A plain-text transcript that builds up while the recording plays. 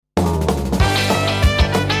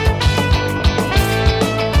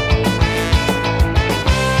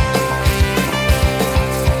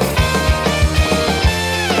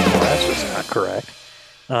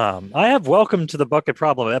I have welcome to the bucket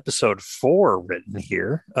problem episode 4 written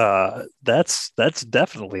here. That's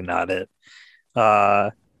definitely not it.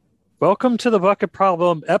 Uh, welcome to the bucket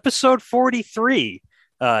problem episode 43.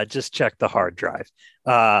 Just check the hard drive.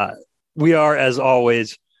 Uh, we are, as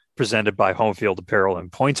always, presented by Home Field Apparel and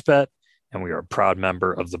PointsBet, and we are a proud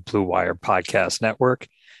member of the Blue Wire Podcast Network.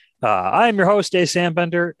 I am your host, Dave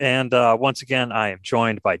Sandbender, and once again, I am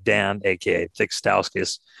joined by Dan, aka Thick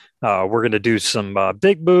Stauskas. We're going to do some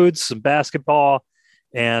big moods, some basketball,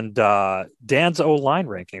 and Dan's O-line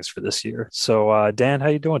rankings for this year. So, Dan, how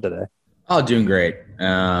you doing today? Oh, doing great.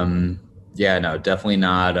 Yeah, no, definitely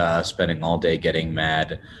not spending all day getting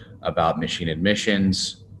mad about Michigan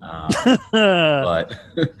admissions. But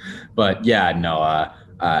but yeah, no.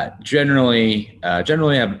 Generally,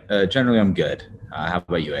 I'm good. How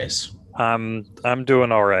about you, Ace? I'm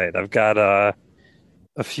doing all right. I've got a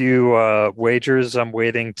few wagers I'm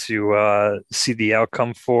waiting to see the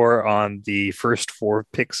outcome for on the first 4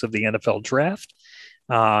 picks of the NFL draft.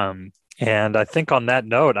 And I think on that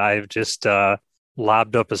note, I've just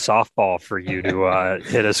lobbed up a softball for you to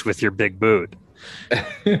hit us with your big boot.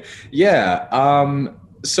 Yeah.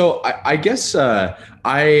 So I guess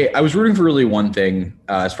I was rooting for really one thing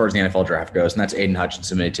as far as the NFL draft goes, and that's Aiden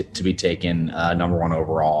Hutchinson to be taken number 1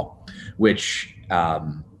 overall, which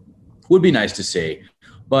would be nice to see.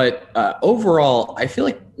 But overall, I feel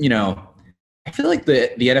like the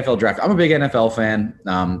NFL draft. I'm a big NFL fan.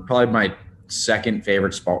 Probably my second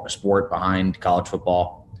favorite sport behind college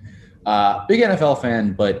football. Big NFL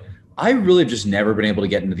fan, but I really just never been able to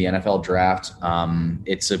get into the NFL draft.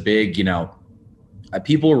 It's a big,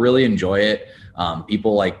 people really enjoy it.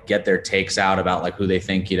 People like get their takes out about like who they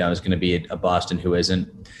think, is going to be a bust and who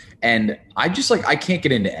isn't. And I just I can't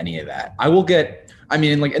get into any of that.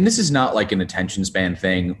 And this is not like an attention span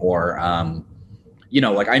thing or, I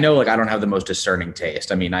know I don't have the most discerning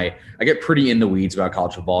taste. I mean, I get pretty in the weeds about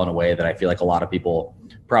college football in a way that I feel like a lot of people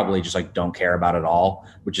probably just don't care about at all,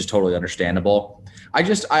 which is totally understandable. I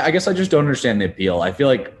guess I just don't understand the appeal. I feel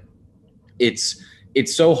like it's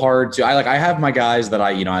so hard to, I have my guys that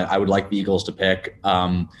I would like the Eagles to pick.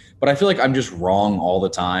 But I feel like I'm just wrong all the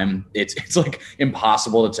time. It's like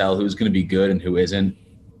impossible to tell who's going to be good and who isn't.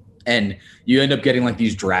 And you end up getting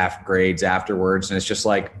these draft grades afterwards. And it's just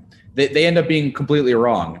they end up being completely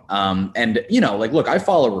wrong. Look, I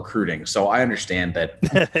follow recruiting, so I understand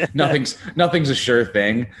that nothing's a sure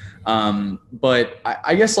thing. But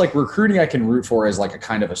I guess recruiting I can root for as a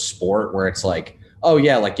kind of a sport where it's oh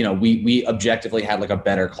yeah, we objectively had a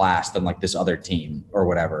better class than this other team or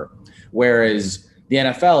whatever. Whereas the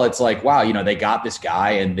NFL, it's wow, they got this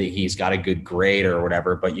guy and he's got a good grade or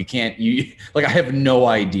whatever, but I have no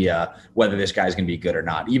idea whether this guy's going to be good or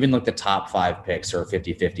not. Even the top 5 picks are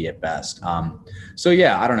 50-50 at best. So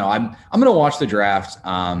yeah, I don't know. I'm going to watch the draft.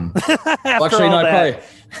 I probably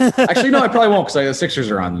won't because the Sixers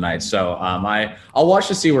are on tonight. So I'll watch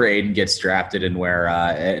to see where Aiden gets drafted and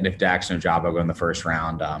and if Dax and Ojabo go in the first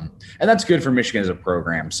round. And that's good for Michigan as a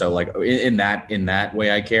program. So in that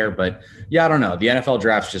way I care. But yeah, I don't know. The NFL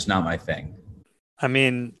draft's just not my thing. I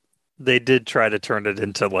mean, they did try to turn it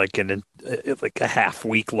into a half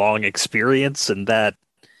week long experience, and that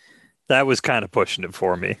was kind of pushing it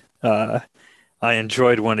for me. I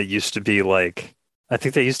enjoyed when it used to be I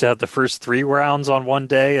think they used to have the first 3 rounds on one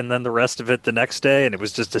day and then the rest of it the next day, and it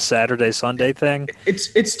was just a Saturday, Sunday thing.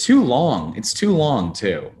 It's too long. It's too long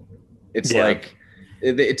too. It's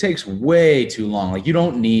it takes way too long. You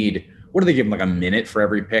don't need, what do they give them, a minute for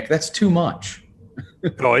every pick? That's too much.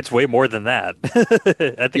 Oh, it's way more than that.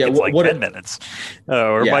 I think it's 10 minutes.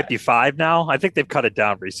 Or it might be 5 now. I think they've cut it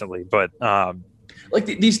down recently, but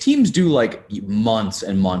these teams do months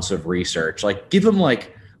and months of research. Give them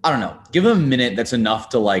I don't know, give them a minute. That's enough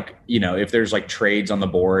to if there's trades on the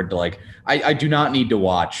board, I do not need to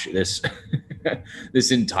watch this, this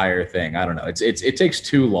entire thing. I don't know. It takes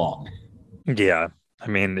too long. Yeah. I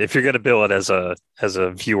mean, if you're going to bill it as a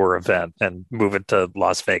viewer event and move it to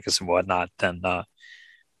Las Vegas and whatnot, then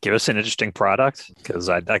give us an interesting product, because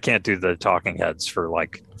I can't do the talking heads for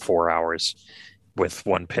 4 hours with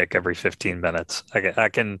one pick every 15 minutes. I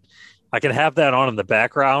can have that on in the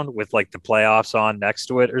background with the playoffs on next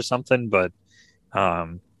to it or something, but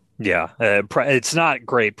it's not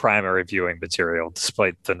great primary viewing material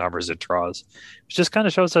despite the numbers it draws. It just kind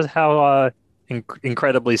of shows us how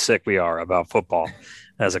incredibly sick we are about football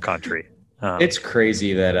as a country. It's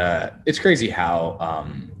crazy how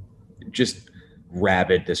just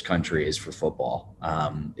rabid this country is for football.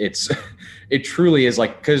 It truly is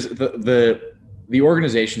because the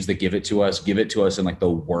organizations that give it to us in the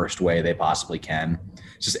worst way they possibly can.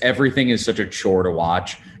 just everything is such a chore to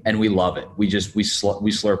watch, and we love it. We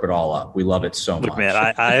slurp it all up. We love it so Look, much. man,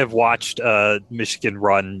 I have watched Michigan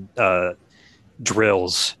run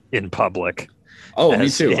drills in public Oh, me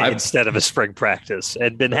as too. instead of a spring practice,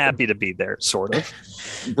 and been happy to be there, sort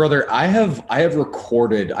of. Brother, I have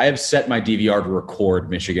recorded. I have set my DVR to record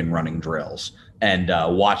Michigan running drills and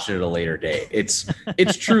watched it at a later date.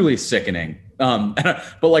 It's truly sickening.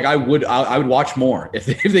 But like I would watch more if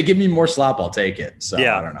they give me more slop, I'll take it. So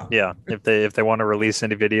Yeah, I don't know. yeah. If they want to release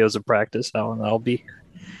any videos of practice, I'll be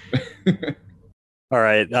here. All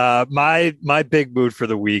right. My big mood for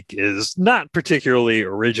the week is not particularly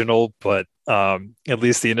original, but at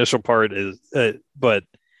least the initial part is. But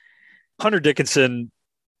Hunter Dickinson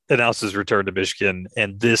announced his return to Michigan,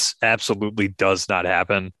 and this absolutely does not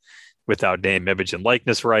happen without name, image, and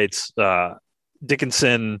likeness rights.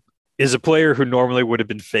 Dickinson is a player who normally would have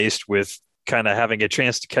been faced with kind of having a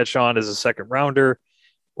chance to catch on as a second rounder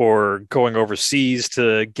or going overseas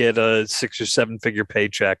to get a 6 or 7 figure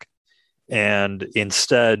paycheck. And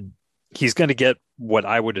instead, he's going to get what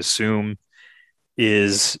I would assume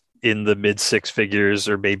is in the mid 6 figures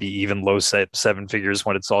or maybe even low 7 figures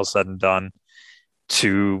when it's all said and done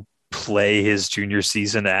to play his junior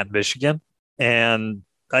season at Michigan. And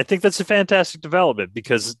I think that's a fantastic development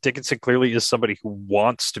because Dickinson clearly is somebody who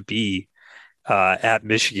wants to be at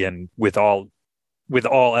Michigan with all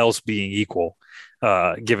else being equal,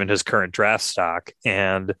 given his current draft stock,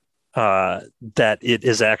 and that it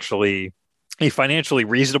is actually a financially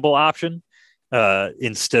reasonable option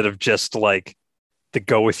instead of just like the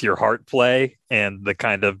go with your heart play and the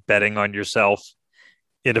kind of betting on yourself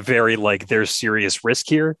in a very like there's serious risk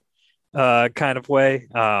here kind of way.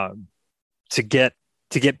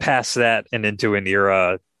 To get past that and into an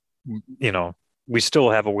era, we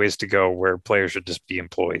still have a ways to go where players should just be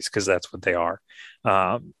employees because that's what they are.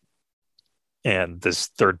 And this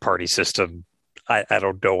third party system, I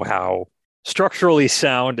don't know how structurally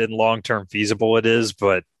sound and long-term feasible it is,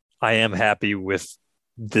 but I am happy with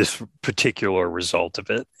this particular result of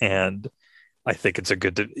it. And I think it's a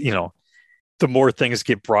good, the more things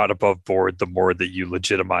get brought above board, the more that you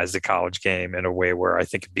legitimize the college game in a way where I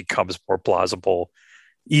think it becomes more plausible,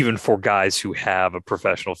 even for guys who have a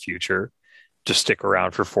professional future, to stick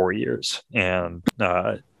around for 4 years. And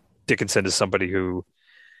Dickinson is somebody who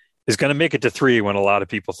is going to make it to 3 when a lot of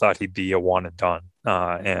people thought he'd be a one and done.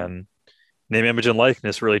 And name, image, and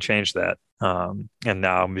likeness really changed that. And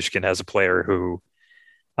now Michigan has a player who,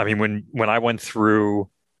 I mean, when I went through,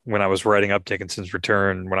 when I was writing up Dickinson's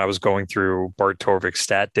return, when I was going through Bart Torvik's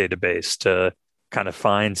stat database to kind of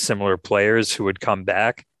find similar players who would come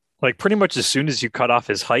back, like pretty much as soon as you cut off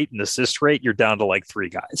his height and assist rate, you're down to like 3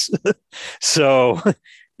 guys. So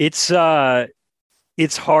it's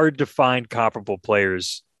hard to find comparable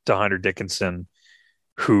players to Hunter Dickinson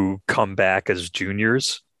who come back as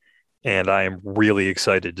juniors. And I am really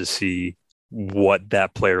excited to see what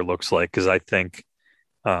that player looks like. Cause I think,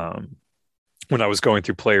 when I was going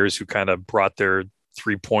through players who kind of brought their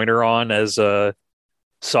 3-pointer on as a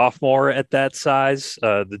sophomore at that size,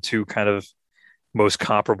 the 2 kind of most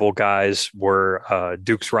comparable guys were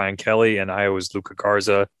Duke's Ryan Kelly and Iowa's Luka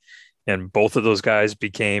Garza. And both of those guys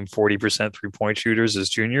became 40% 3-point shooters as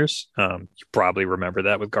juniors. You probably remember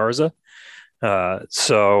that with Garza.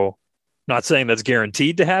 So not saying that's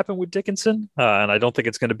guaranteed to happen with Dickinson. And I don't think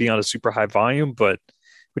it's going to be on a super high volume, but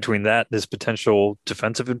between that, his potential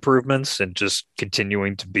defensive improvements and just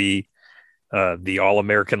continuing to be the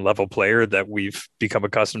All-American level player that we've become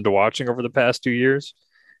accustomed to watching over the past 2 years,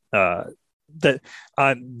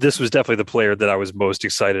 this was definitely the player that I was most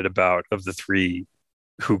excited about of the 3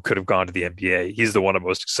 who could have gone to the NBA. He's the one I'm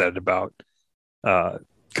most excited about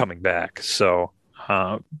coming back. So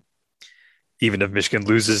even if Michigan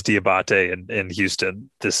loses Diabate and Houston,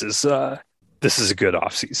 this is a good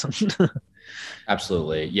offseason.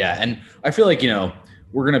 Absolutely. Yeah. And I feel like,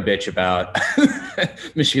 we're going to bitch about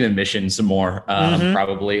Michigan admission some more,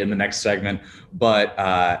 probably in the next segment, but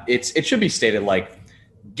it should be stated like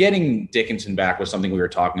getting Dickinson back was something we were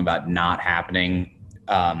talking about not happening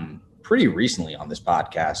pretty recently on this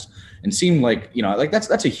podcast and seemed like,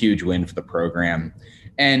 that's a huge win for the program.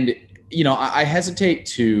 And, I hesitate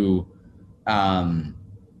to,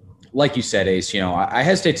 like you said, Ace, I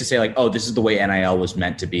hesitate to say like, oh, this is the way NIL was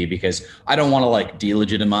meant to be, because I don't want to like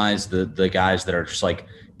delegitimize the guys that are just like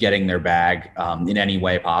getting their bag in any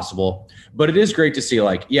way possible. But it is great to see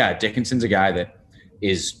like, yeah, Dickinson's a guy that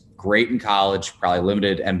is great in college, probably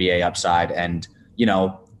limited NBA upside. And,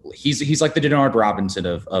 he's like the Denard Robinson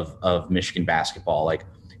of Michigan basketball. Like,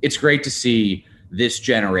 it's great to see this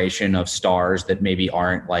generation of stars that maybe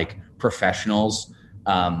aren't like professionals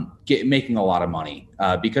making a lot of money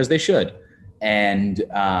because they should. And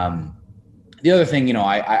the other thing,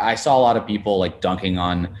 I saw a lot of people like dunking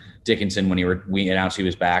on Dickinson when we announced he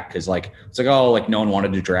was back because like it's like, oh, like no one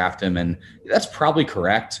wanted to draft him, and that's probably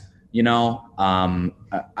correct.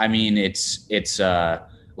 I mean it's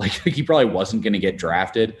like he probably wasn't going to get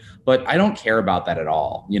drafted, but I don't care about that at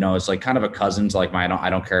all. It's like kind of a cousin to like my I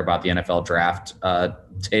don't care about the NFL draft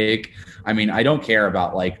take. I mean, I don't care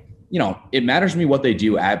about like it matters to me what they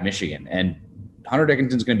do at Michigan, and Hunter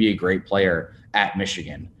Dickinson's going to be a great player at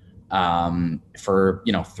Michigan for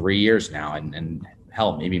 3 years now, and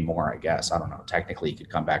hell, maybe more. I guess I don't know. Technically, he could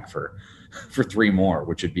come back for 3 more,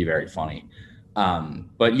 which would be very funny.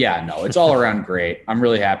 But yeah, no, it's all around great. I'm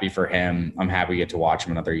really happy for him. I'm happy to get to watch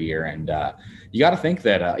him another year, and you got to think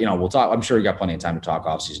that we'll talk. I'm sure you got plenty of time to talk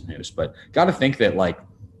offseason news, but got to think that like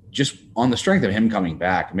just on the strength of him coming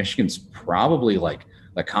back, Michigan's probably like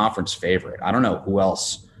the conference favorite. I don't know who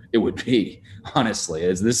else it would be. Honestly,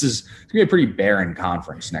 this is going to be a pretty barren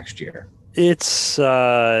conference next year. It's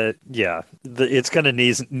yeah, it's going to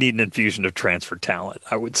need an infusion of transfer talent,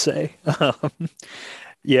 I would say.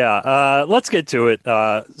 Yeah, let's get to it.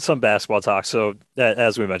 Some basketball talk. So,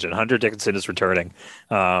 as we mentioned, Hunter Dickinson is returning.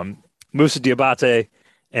 Musa Diabate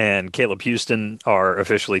and Caleb Houston are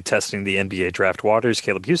officially testing the NBA draft waters.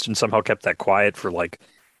 Caleb Houston somehow kept that quiet for like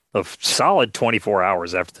a solid 24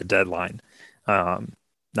 hours after the deadline.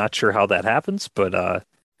 Not sure how that happens, but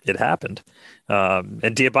it happened. And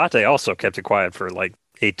Diabate also kept it quiet for like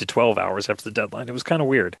 8 to 12 hours after the deadline. It was kind of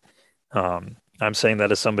weird. I'm saying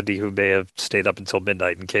that as somebody who may have stayed up until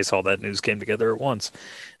midnight in case all that news came together at once.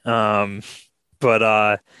 Um,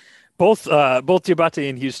 but both Diabate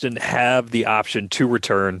and Houston have the option to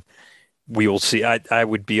return. We will see. I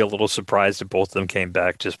would be a little surprised if both of them came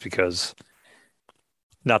back just because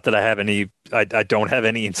not that I don't have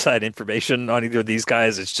any inside information on either of these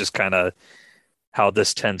guys. It's just kind of how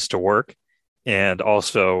this tends to work. And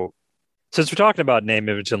also, since we're talking about name,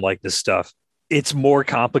 image, and likeness stuff, it's more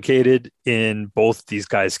complicated in both these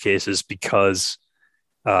guys' cases because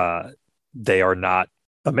they are not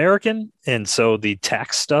American. And so the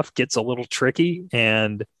tax stuff gets a little tricky.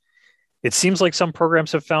 And it seems like some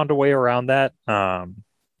programs have found a way around that,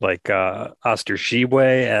 like Oster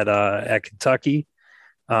Sheway at Kentucky.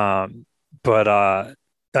 But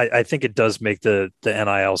I think it does make the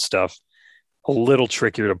NIL stuff a little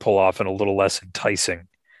trickier to pull off and a little less enticing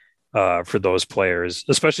for those players,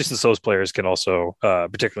 especially since those players can also,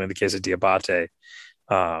 particularly in the case of Diabate,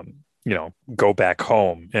 go back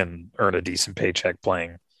home and earn a decent paycheck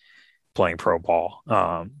playing pro ball.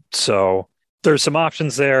 So there's some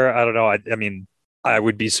options there. I don't know. I mean, I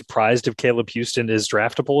would be surprised if Caleb Houston is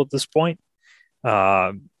draftable at this point.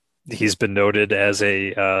 He's been noted as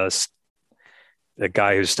a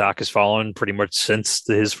guy whose stock has fallen pretty much since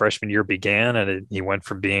his freshman year began, and he went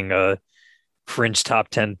from being a fringe top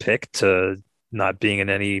 10 pick to not being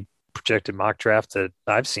in any projected mock draft that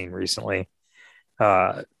I've seen recently.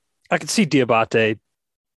 I could see Diabate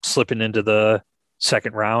slipping into the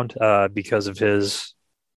second round because of his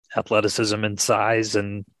athleticism and size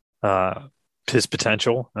and his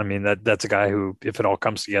potential. I mean, that's a guy who, if it all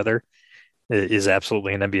comes together, is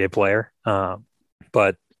absolutely an NBA player.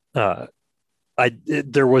 But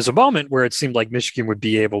there was a moment where it seemed like Michigan would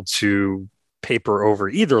be able to paper over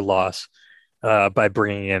either loss by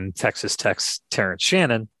bringing in Texas Tech's Terrence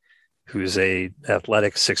Shannon, who's a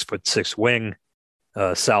athletic 6'6" wing,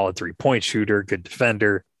 solid 3-point shooter, good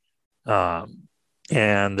defender.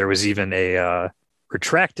 And there was even a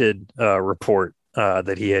retracted report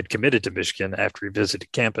that he had committed to Michigan after he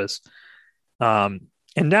visited campus.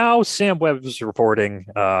 And now Sam Webb is reporting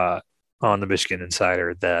on the Michigan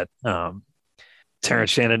Insider that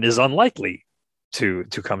Terrence Shannon is unlikely to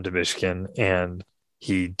come to Michigan, and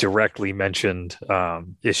he directly mentioned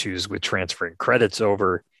issues with transferring credits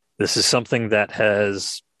over. This is something that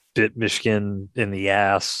has bit Michigan in the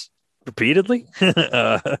ass repeatedly.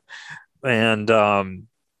 And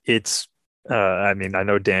it's, I mean, I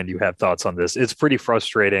know, Dan, you have thoughts on this. It's pretty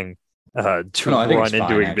frustrating to run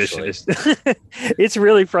into admissions. It's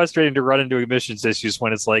really frustrating to run into admissions issues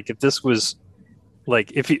when it's like, if this was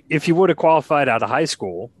like, if he would have qualified out of high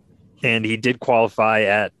school and he did qualify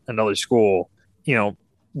at another school,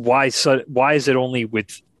 why is it only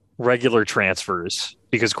with regular transfers?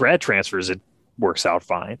 Because grad transfers, it works out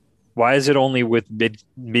fine. Why is it only with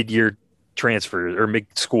mid-year transfers or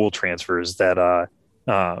mid-school transfers that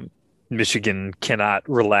Michigan cannot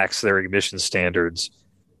relax their admission standards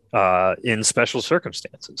in special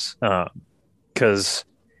circumstances? Because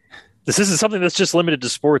this isn't something that's just limited to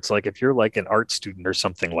sports. Like if you're like an art student or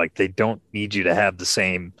something, like they don't need you to have the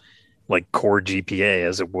same like core GPA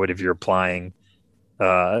as it would if you're applying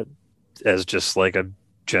uh, as just like a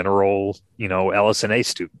general, LS&A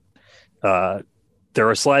student. Uh, there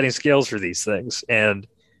are sliding scales for these things. And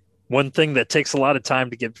one thing that takes a lot of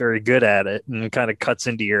time to get very good at it and kind of cuts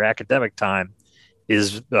into your academic time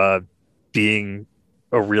is being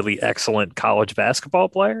a really excellent college basketball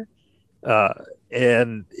player. Uh,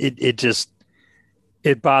 and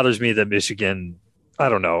it bothers me that Michigan, I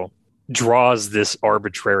don't know, draws this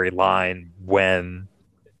arbitrary line when,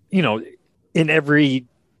 you know, in every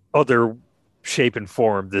other shape and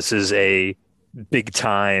form, this is a big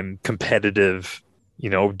time competitive,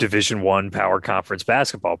 Division One power conference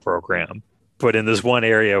basketball program. But in this one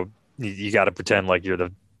area, you got to pretend like you're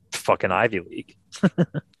the fucking Ivy League.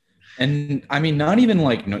 And I mean, not even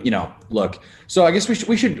like, look, so I guess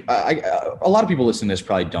a lot of people listening to this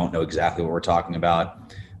probably don't know exactly what we're talking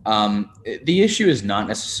about. The issue is not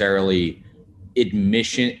necessarily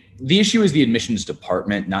admission. The issue is the admissions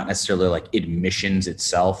department, not necessarily like admissions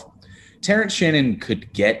itself. Terrence Shannon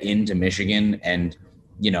could get into Michigan and,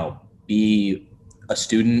 be a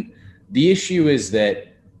student. The issue is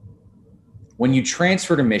that when you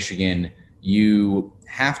transfer to Michigan, you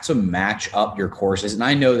have to match up your courses. And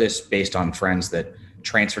I know this based on friends that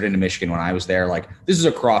transferred into Michigan when I was there. Like, this is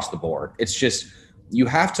across the board. It's just, you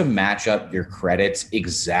have to match up your credits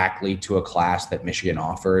exactly to a class that Michigan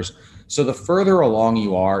offers. So the further along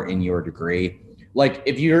you are in your degree, like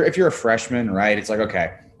if you're a freshman, right, it's like,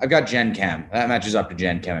 okay, I've got Gen Chem. That matches up to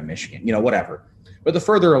Gen Chem in Michigan, whatever. But the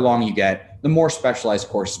further along you get, the more specialized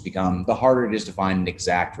courses become, the harder it is to find an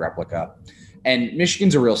exact replica. And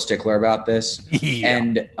Michigan's a real stickler about this. Yeah.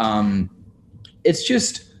 And it's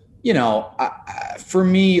just, for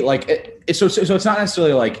me, like, so it's not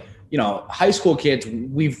necessarily like, high school kids,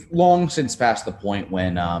 we've long since passed the point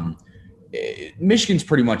when Michigan's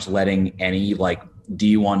pretty much letting any like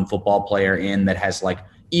D1 football player in that has like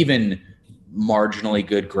even marginally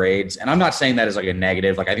good grades. And I'm not saying that as like a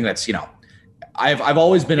negative. Like, I think that's, I've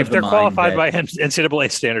always been if of the mind mind they're qualified by NCAA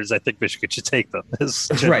standards, I think Michigan should take them.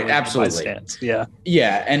 Right, absolutely. Yeah.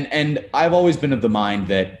 Yeah, and I've always been of the mind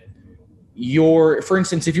that for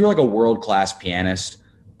instance, if you're like a world-class pianist,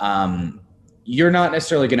 you're not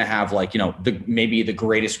necessarily going to have like, maybe the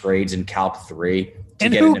greatest grades in Calc 3 to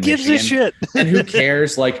and get who into gives Michigan. a shit? And who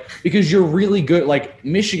cares? Like, because you're really good. Like,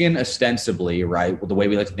 Michigan ostensibly, right? The way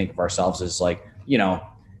we like to think of ourselves is like,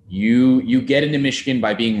 you get into Michigan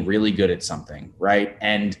by being really good at something, right?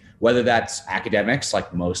 And whether that's academics,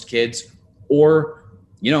 like most kids, or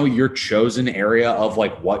your chosen area of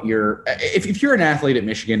like what if you're an athlete at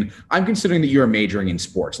Michigan, I'm considering that you're majoring in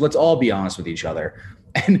sports. Let's all be honest with each other.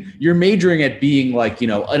 And you're majoring at being like,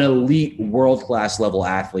 an elite world-class level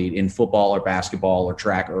athlete in football or basketball or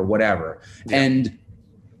track or whatever. Yeah. And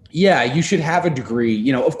yeah, you should have a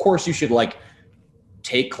degree, of course you should like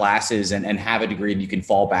take classes and have a degree that you can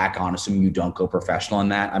fall back on, assuming you don't go professional in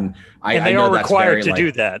that. I know are required to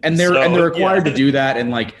do that. And they're required to do that.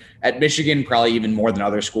 And like at Michigan, probably even more than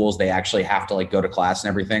other schools, they actually have to like go to class and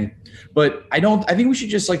everything. But I think we should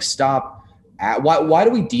just like stop. Why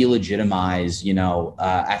do we delegitimize,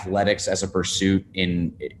 athletics as a pursuit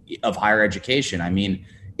of higher education? I mean,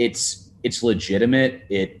 it's legitimate.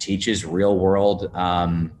 It teaches real world,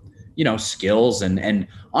 skills and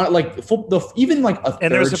on like even like a and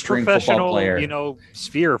there's a professional player,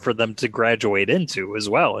 sphere for them to graduate into as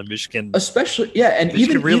well in Michigan, especially. Yeah, and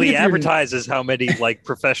Michigan really advertises how many like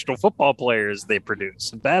professional football players they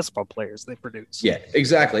produce and basketball players they produce. Yeah,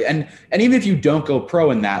 exactly. And even if you don't go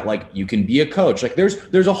pro in that, like you can be a coach. Like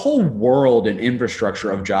there's a whole world and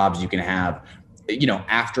infrastructure of jobs you can have,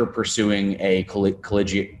 after pursuing a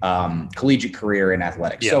collegiate career in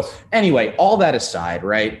athletics. Yes. So anyway, all that aside,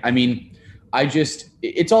 right? I mean,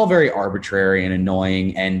 it's all very arbitrary and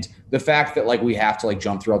annoying. And the fact that like we have to like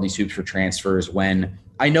jump through all these hoops for transfers when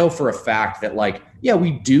I know for a fact that like, yeah,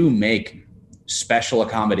 we do make special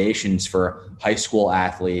accommodations for high school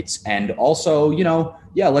athletes. And also,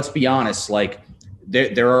 let's be honest, like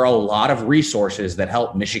there are a lot of resources that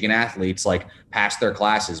help Michigan athletes like pass their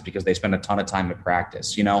classes because they spend a ton of time at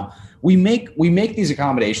practice. We make these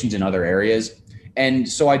accommodations in other areas. And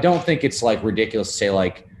so I don't think it's like ridiculous to say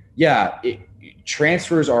like, yeah,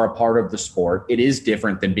 transfers are a part of the sport. It is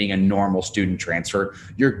different than being a normal student transfer.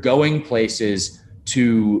 You're going places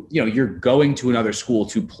you're going to another school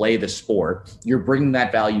to play the sport. You're bringing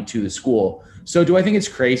that value to the school. So do I think it's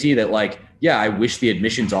crazy that like, yeah, I wish the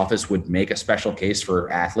admissions office would make a special case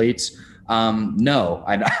for athletes? No,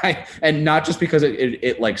 and not just because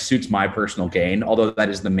it like suits my personal gain, although that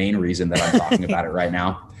is the main reason that I'm talking about it right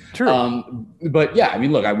now. True. But yeah, I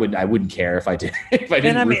mean, look, I wouldn't care if I did if I And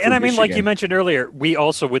didn't root for like you Michigan. mentioned earlier, we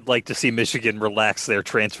also would like to see Michigan relax their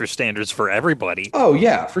transfer standards for everybody. Oh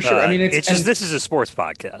yeah, for sure. I mean, It's just this is a sports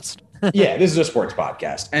podcast. yeah, this is a sports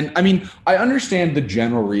podcast. And I mean, I understand the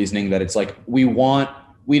general reasoning that it's like we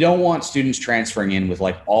don't want students transferring in with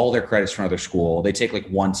like all their credits from another school. They take like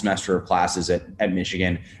one semester of classes at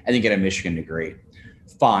Michigan and then get a Michigan degree.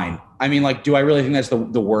 Fine. I mean, like, do I really think that's the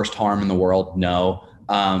worst harm in the world? No.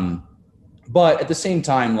 But at the same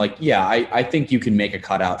time, like, yeah, I think you can make a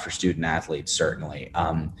cutout for student athletes, certainly.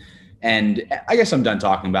 And I guess I'm done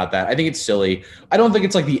talking about that. I think it's silly. I don't think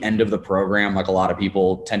it's like the end of the program, like a lot of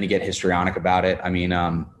people tend to get histrionic about it. I mean,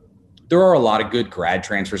 there are a lot of good grad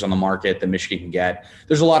transfers on the market that Michigan can get.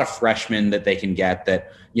 There's a lot of freshmen that they can get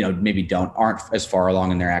that, you know, maybe aren't as far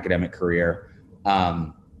along in their academic career.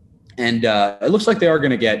 And it looks like they are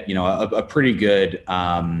going to get, you know, a pretty good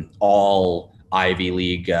all Ivy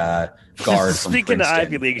League guard from Speaking of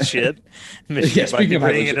Ivy Princeton. League shit, Yeah, Michigan might be speaking of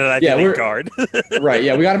Ivy bringing in League, an Ivy yeah, League we're guard. right.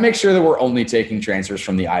 Yeah, we got to make sure that we're only taking transfers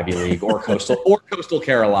from the Ivy League or Coastal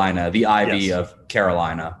Carolina, the Ivy Yes. of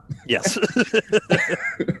Carolina. Yes.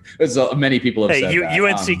 As many people have Hey, said that.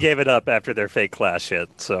 UNC gave it up after their fake class shit.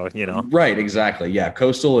 So, you know. Right, exactly. Yeah,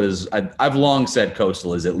 Coastal is. I've long said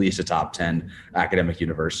Coastal is at least a top 10 academic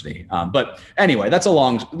university. But anyway, that's a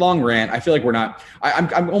long rant. I feel like we're not.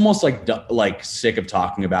 I'm almost like sick of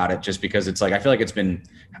talking about it, just because it's like I feel like it's been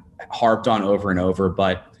harped on over and over.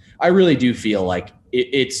 But I really do feel like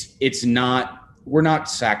it's not. We're not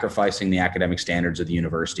sacrificing the academic standards of the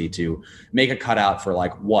university to make a cutout for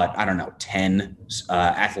like what I don't know 10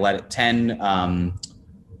 athletic 10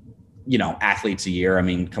 you know, athletes a year. I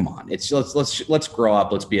mean, come on. It's let's grow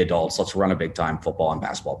up. Let's be adults. Let's run a big time football and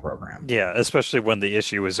basketball program. Yeah, especially when the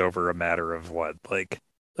issue is over a matter of what, like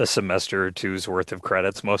a semester or two's worth of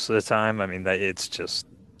credits most of the time. I mean, that it's just,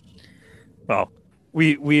 well,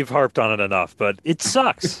 we've harped on it enough, but it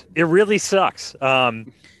sucks. It really sucks.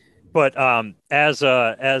 But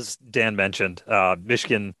as Dan mentioned,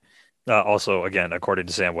 Michigan also, again, according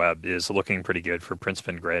to Sam Webb, is looking pretty good for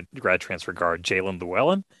Princeton grad transfer guard Jalen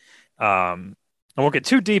Llewellyn. I won't get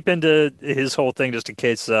too deep into his whole thing just in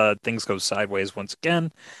case things go sideways once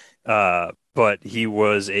again. But he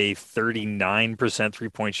was a 39%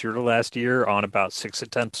 three-point shooter last year on about 6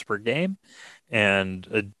 attempts per game,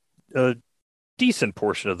 and a decent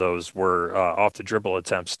portion of those were off the dribble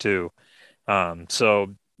attempts too.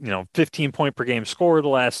 So, 15 point per game score the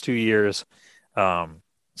last 2 years.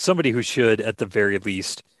 Somebody who should, at the very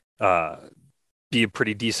least, be a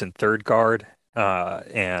pretty decent third guard,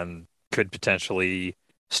 and could potentially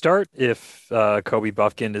start if Kobe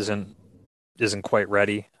Buffkin isn't quite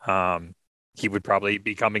ready. He would probably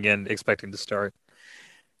be coming in expecting to start.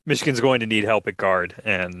 Michigan's going to need help at guard,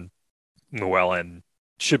 and Llewellyn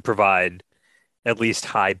should provide at least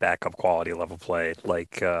high backup quality level play.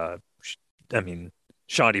 Like, I mean,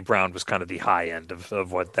 Shawnee Brown was kind of the high end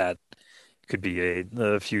of what that could be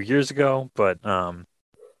a few years ago, but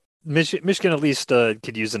Michigan at least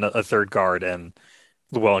could use a third guard, and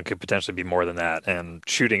Llewellyn could potentially be more than that. And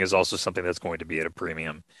shooting is also something that's going to be at a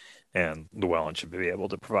premium, and Llewellyn should be able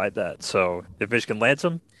to provide that. So if Michigan lands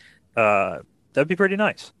him, that'd be pretty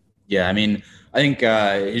nice. Yeah, I mean, I think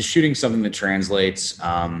his shooting something that translates.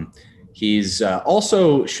 He's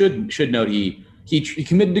also should note he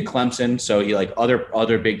committed to Clemson, so he like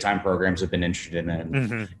other big time programs have been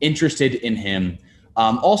interested in him.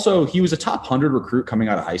 Also, he was a top 100 recruit coming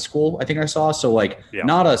out of high school. I think I saw so like Yeah.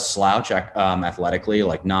 not a slouch athletically,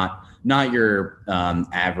 like not your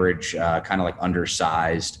average kind of like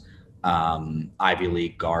undersized Ivy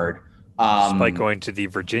League guard. Despite going to the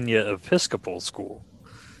Virginia Episcopal School.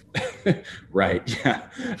 Right.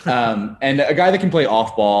 Yeah. And a guy that can play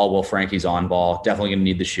off ball while Frankie's on ball. Definitely going to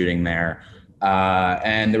need the shooting there.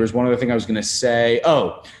 And there was one other thing I was going to say.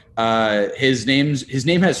 Oh, his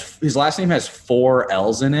last name has 4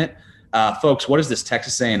 L's in it. Folks, what is this?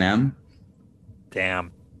 Texas A&M?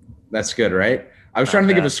 Damn. That's good, right? I was trying to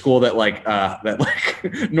think of a school that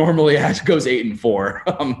normally goes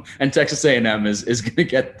 8-4, and Texas A&M is going to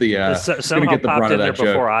get the brunt of that joke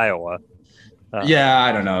before Iowa. Yeah,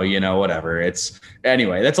 I don't know, whatever.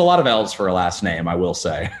 Anyway, that's a lot of L's for a last name, I will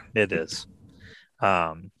say. It is.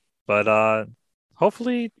 But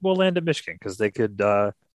hopefully we'll land at Michigan, because they could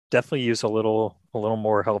definitely use a little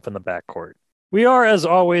more help in the backcourt. We are, as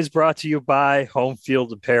always, brought to you by Home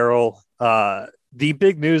Field Apparel. The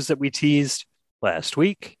big news that we teased last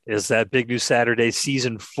week is that Big News Saturday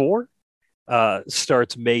Season 4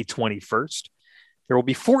 starts May 21st. There will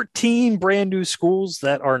be 14 brand new schools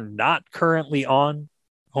that are not currently on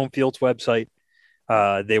Home Field's website.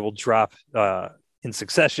 They will drop in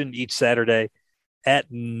succession each Saturday at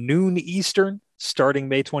noon Eastern, starting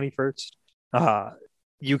May 21st.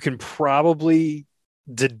 You can probably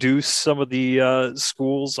deduce some of the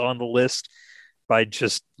schools on the list by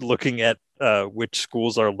just looking at which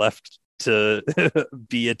schools are left to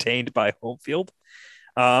be attained by home field.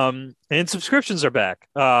 And subscriptions are back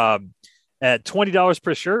at $20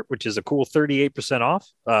 per shirt, which is a cool 38% off.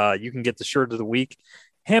 You can get the shirt of the week,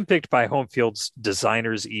 handpicked by home field's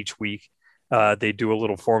designers each week. They do a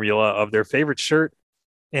little formula of their favorite shirt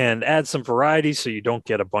and add some variety so you don't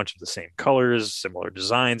get a bunch of the same colors, similar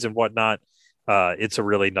designs, and whatnot. It's a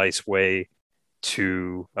really nice way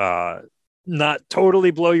to not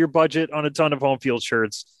totally blow your budget on a ton of home field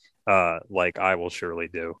shirts, like I will surely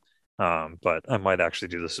do. But I might actually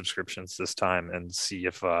do the subscriptions this time and see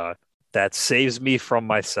if that saves me from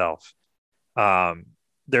myself.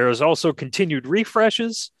 There is also continued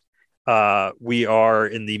refreshes. We are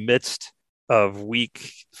in the midst of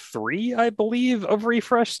week 3, I believe, of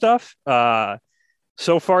refresh stuff.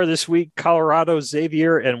 So far this week, Colorado,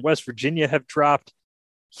 Xavier, and West Virginia have dropped.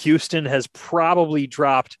 Houston has probably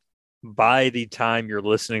dropped by the time you're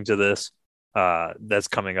listening to this. That's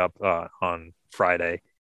coming up on Friday.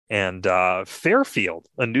 And Fairfield,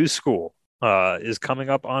 a new school, is coming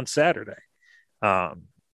up on Saturday. And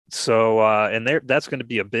that's going to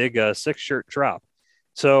be a big 6-shirt drop.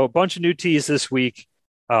 So a bunch of new tees this week.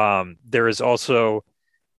 There is also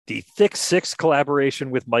the Thick Six collaboration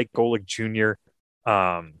with Mike Golick Jr.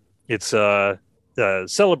 It's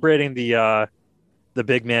celebrating the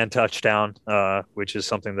big man touchdown, which is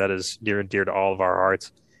something that is near and dear to all of our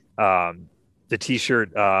hearts. The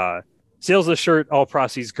T-shirt, sales of the shirt, all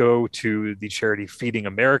proceeds go to the charity Feeding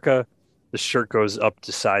America. The shirt goes up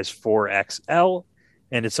to size 4XL,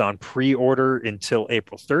 and it's on pre-order until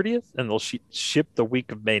April 30th, and they'll ship the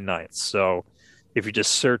week of May 9th. So if you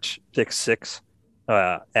just search Thick Six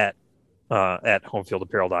at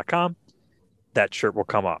homefieldapparel.com, that shirt will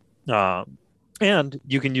come up. And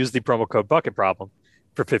you can use the promo code Bucket Problem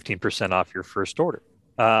for 15% off your first order.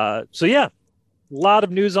 So yeah, a lot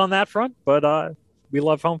of news on that front, but we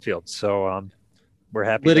love home field, so we're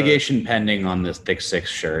happy. Litigation pending on this Thick Six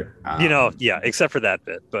shirt. Yeah, except for that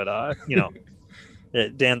bit, but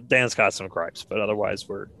Dan's got some gripes, but otherwise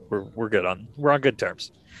we're good we're on good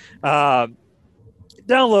terms.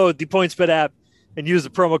 Download the PointsBet app and use the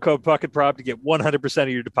promo code BucketProp to get 100% of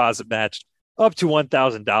your deposit matched up to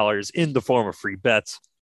 $1,000 in the form of free bets.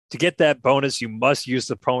 To get that bonus, you must use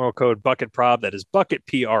the promo code BucketProp. That is Bucket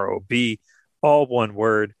PROB, all one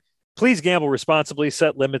word. Please gamble responsibly,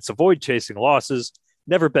 set limits, avoid chasing losses.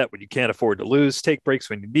 Never bet when you can't afford to lose. Take breaks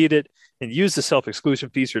when you need it, and use the self-exclusion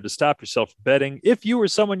feature to stop yourself from betting. If you or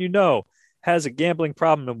someone you know has a gambling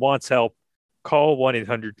problem and wants help, call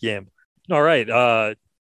 1-800-GAMBLER. All right.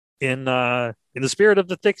 In the spirit of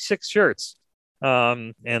the Thick Six shirts,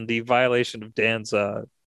 and the violation of Dan's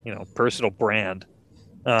personal brand,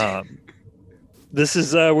 this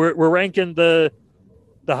is we're ranking the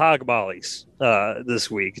hog mollies this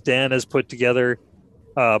week. Dan has put together,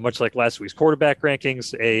 much like last week's quarterback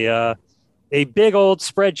rankings, a big old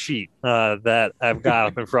spreadsheet that I've got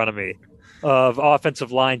up in front of me of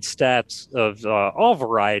offensive line stats of all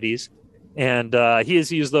varieties. And he has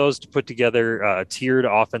used those to put together tiered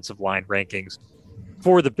offensive line rankings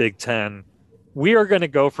for the Big Ten. We are going to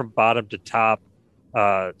go from bottom to top,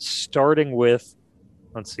 starting with,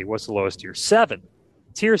 let's see, what's the lowest tier? 7.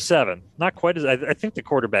 Tier 7. Not quite as, I think the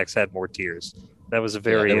quarterbacks had more tiers. That was a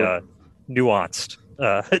very nuanced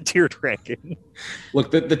tiered ranking.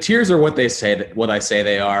 Look, the tiers are what I say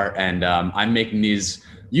they are. And I'm making these,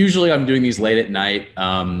 usually I'm doing these late at night.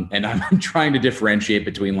 And I'm trying to differentiate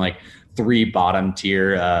between like 3 bottom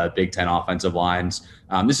tier Big Ten offensive lines.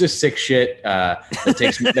 This is sick shit.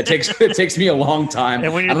 That takes me a long time.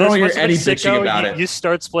 And when you're I don't want to hear any bitching about it. You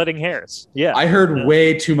start splitting hairs. Yeah, I heard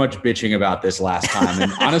way too much bitching about this last time,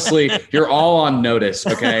 and honestly, you're all on notice.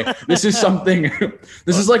 Okay, this is something.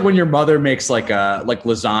 This is like when your mother makes like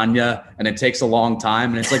lasagna, and it takes a long time,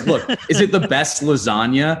 and it's like, look, is it the best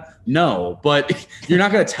lasagna? No, but you're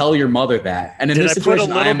not going to tell your mother that. And in Did this I situation,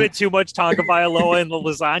 put a little bit too much Tonka Vailoa in the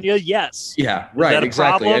lasagna? Yes. Yeah, right.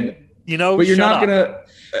 Exactly. And, but you're not gonna.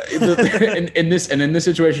 In this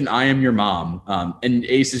situation, I am your mom, and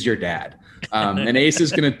Ace is your dad. And Ace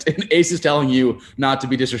is telling you not to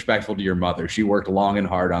be disrespectful to your mother. She worked long and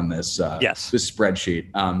hard on this. This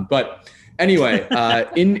spreadsheet. But anyway,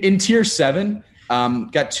 in tier 7,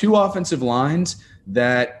 got 2 offensive lines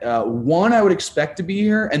that one I would expect to be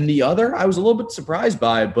here, and the other I was a little bit surprised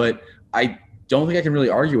by, but I don't think I can really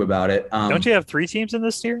argue about it. Don't you have 3 teams in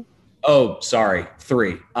this tier? Oh, sorry,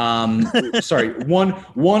 three. Sorry, one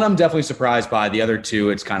I'm definitely surprised by. The other two,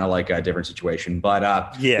 it's kind of like a different situation. But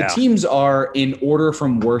the Yeah, teams are in order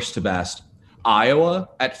from worst to best. Iowa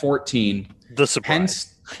at 14. the Penn.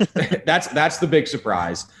 surprise. That's the big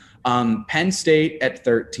surprise. Penn State at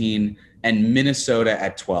 13 and Minnesota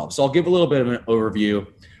at 12. So I'll give a little bit of an overview.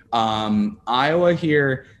 Iowa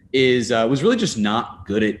here is was really just not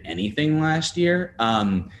good at anything last year.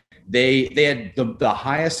 They had the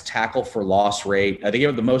highest tackle for loss rate. They gave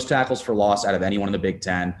up the most tackles for loss out of anyone in the Big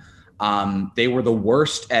Ten. They were the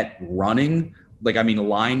worst at running. Like, I mean,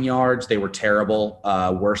 line yards, they were terrible,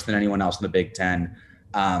 worse than anyone else in the Big Ten.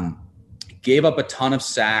 Gave up a ton of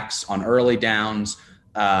sacks on early downs,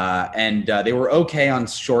 and they were okay on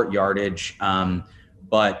short yardage.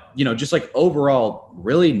 But, you know, just like overall,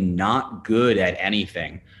 really not good at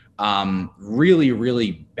anything. Really,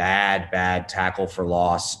 really bad tackle for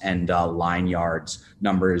loss and line yards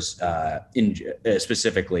numbers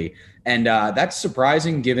specifically, and that's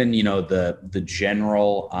surprising given the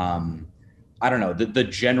general I don't know the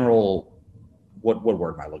general what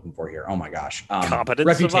word am I looking for here? Oh my gosh,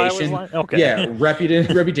 Competence of Iowa's reputation. line. Okay. Yeah,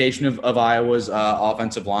 reputation of Iowa's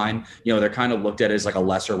offensive line. You know, they're kind of looked at as like a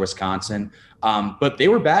lesser Wisconsin. But they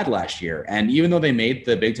were bad last year. And even though they made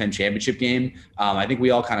the Big Ten championship game, I think we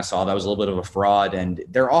all kind of saw that was a little bit of a fraud. And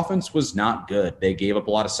their offense was not good. They gave up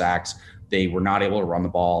a lot of sacks. They were not able to run the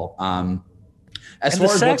ball. As And the far as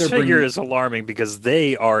what sacks they're figure bringing, is alarming because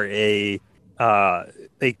they are a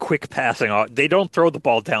quick passing. They don't throw the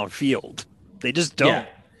ball downfield. They just yeah, don't.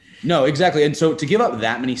 no, exactly. And so to give up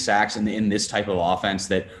that many sacks in this type of offense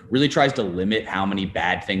that really tries to limit how many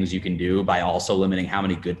bad things you can do by also limiting how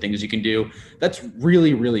many good things you can do, that's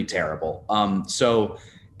really, really terrible.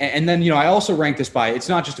 And then, I also rank this by, it's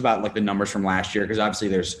not just about like the numbers from last year, because obviously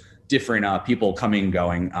there's different people coming and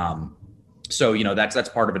going. So that's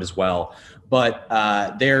part of it as well. But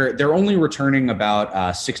they're only returning about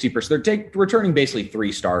 60%. They're returning basically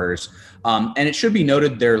three starters, and it should be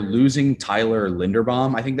noted they're losing Tyler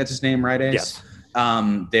Linderbaum. I think that's his name, right? Ace.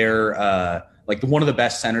 Yes. They're like one of the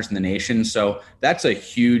best centers in the nation, so that's a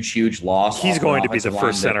huge loss. He's Off going an to be the offensive line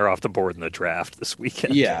first center off the board in the draft this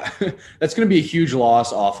weekend. Yeah, that's going to be a huge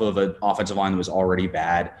loss off of an offensive line that was already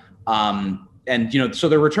bad. And so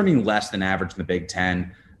they're returning less than average in the Big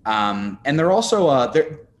Ten. And they're also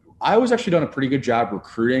Iowa's actually done a pretty good job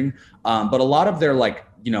recruiting, but a lot of their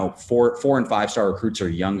 4 and 5 star recruits are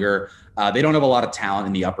younger. They don't have a lot of talent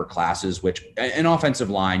in the upper classes, which an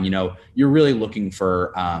offensive line, you're really looking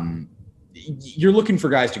for. You're looking for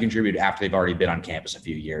guys to contribute after they've already been on campus a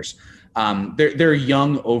few years. They're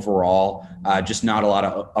young overall, just not a lot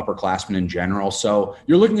of upperclassmen in general. So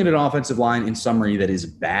you're looking at an offensive line in summary that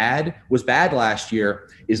was bad last year,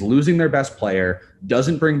 is losing their best player,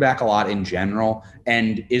 doesn't bring back a lot in general,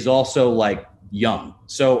 and is also young.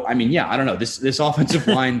 So, I mean, yeah, I don't know. This offensive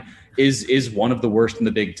line is one of the worst in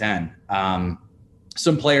the Big Ten.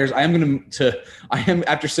 Some players I am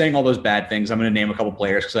after saying all those bad things, I'm going to name a couple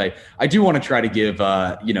players because I do want to try to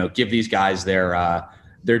give these guys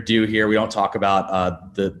their due here. We don't talk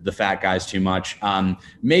about the fat guys too much.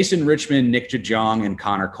 Mason Richmond, Nick Jajong, and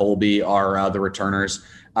Connor Colby are the returners.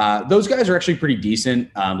 Those guys are actually pretty decent,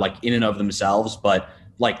 in and of themselves, but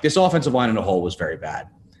this offensive line in a whole was very bad.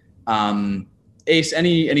 Ace,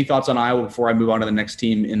 any thoughts on Iowa before I move on to the next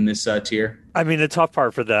team in this tier? I mean, the tough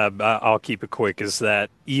part for them, I'll keep it quick, is that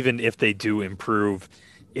even if they do improve,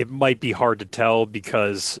 it might be hard to tell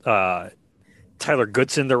because Tyler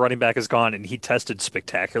Goodson, their running back, is gone, and he tested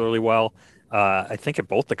spectacularly well. I think at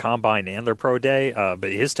both the combine and their pro day,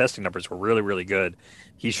 but his testing numbers were really, really good.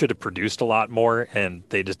 He should have produced a lot more, and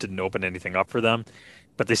they just didn't open anything up for them.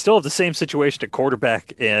 But they still have the same situation at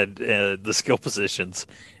quarterback and the skill positions.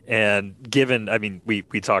 And given, I mean, we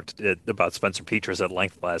talked about Spencer Petras at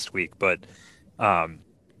length last week, but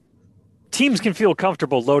teams can feel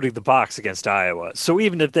comfortable loading the box against Iowa. So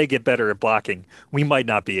even if they get better at blocking, we might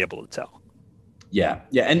not be able to tell. Yeah.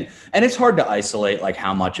 And it's hard to isolate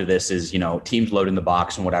how much of this is, teams loading the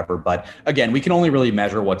box and whatever. But again, we can only really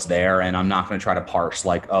measure what's there. And I'm not going to try to parse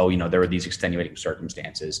there were these extenuating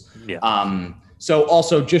circumstances. Yeah. So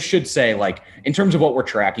also just should say, in terms of what we're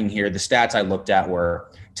tracking here, the stats I looked at were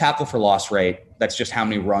tackle for loss rate. That's just how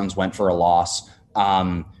many runs went for a loss.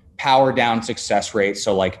 Power down success rate.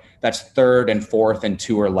 So that's third and fourth and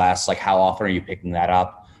 2 or less. How often are you picking that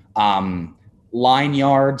up? Line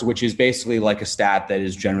yards, which is basically a stat that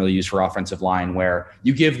is generally used for offensive line, where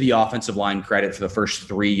you give the offensive line credit for the first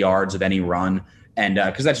 3 yards of any run. And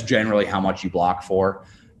because that's generally how much you block for.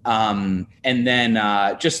 And then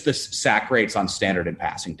just the sack rates on standard and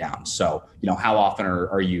passing down. So, how often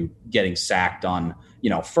are you getting sacked on,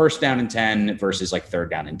 first down and 10 versus like third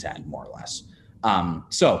down and 10, more or less.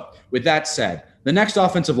 So with that said, the next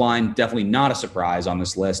offensive line, definitely not a surprise on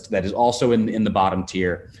this list, that is also in the bottom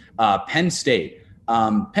tier. Penn State.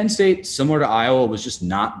 Penn State, similar to Iowa, was just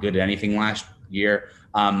not good at anything last year.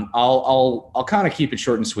 I'll kind of keep it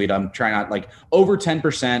short and sweet. I'm trying not like over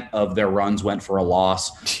 10% of their runs went for a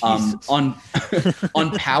loss. On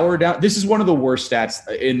on power down. This is one of the worst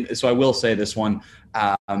stats so I will say this one.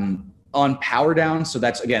 On power down, so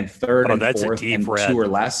that's again third and fourth and red. 2 or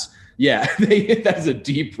less. Yeah, that's a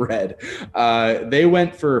deep red. They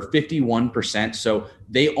went for 51%. So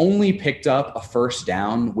they only picked up a first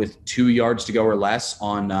down with 2 yards to go or less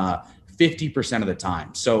on 50% of the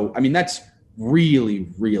time. So, I mean, that's really,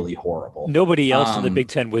 really horrible. Nobody else in the Big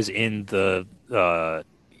Ten was in the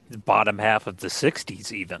bottom half of the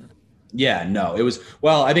 60s even. Yeah, no, it was,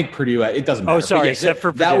 well, I think Purdue, it doesn't matter. Oh, sorry, yeah, except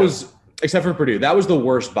for Purdue. Except for Purdue. That was the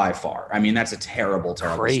worst by far. I mean, that's a terrible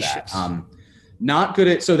stat. Not good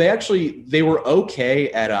at, so they were okay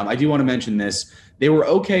at, I do want to mention this. They were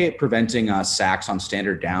okay at preventing sacks on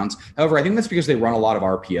standard downs. However, I think that's because they run a lot of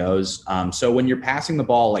RPOs. So when you're passing the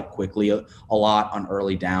ball like quickly a lot on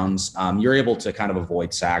early downs, you're able to kind of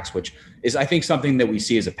avoid sacks, which is, I think, something that we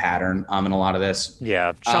see as a pattern in a lot of this.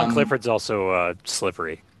 Yeah, Sean Clifford's also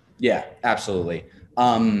slippery. Yeah, absolutely.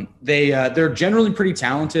 They're generally pretty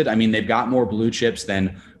talented. I mean, they've got more blue chips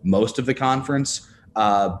than most of the conference.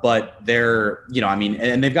 But they're,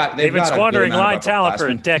 and they've been squandering line talent for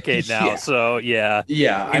a decade now. Yeah. So yeah.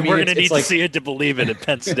 I mean, we're going to need to see it to believe it at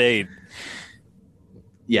Penn State.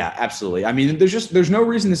 Yeah, absolutely. I mean, there's no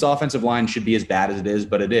reason this offensive line should be as bad as it is,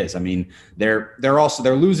 but it is. I mean, they're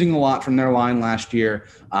losing a lot from their line last year.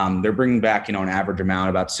 They're bringing back, an average amount,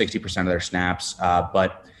 about 60% of their snaps.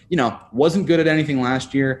 But wasn't good at anything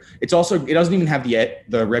last year. It doesn't even have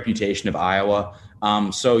the reputation of Iowa.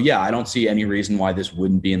 So yeah, I don't see any reason why this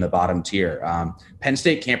wouldn't be in the bottom tier. Penn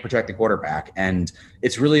State can't protect the quarterback, and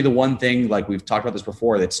it's really the one thing, like we've talked about this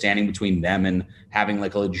before, that's standing between them and having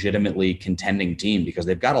like a legitimately contending team, because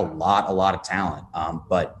they've got a lot of talent,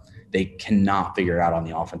 but they cannot figure it out on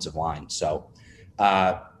the offensive line. So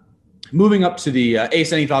moving up to the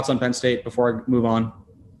Ace, any thoughts on Penn State before I move on?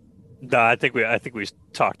 No, I think we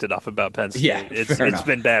talked enough about Penn State. Yeah, it's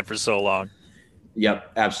been bad for so long.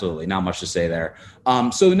 Yep, absolutely. Not much to say there.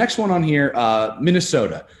 So the next one on here,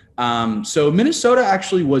 Minnesota. So Minnesota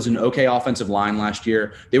actually was an okay offensive line last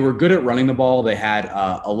year. They were good at running the ball. They had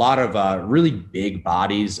a lot of really big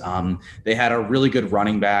bodies. They had a really good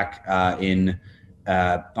running back in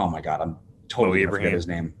oh my God, I'm totally going to forget his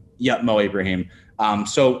name. Yep, Mo Ibrahim.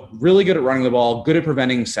 So really good at running the ball, good at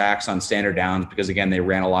preventing sacks on standard downs, because again, they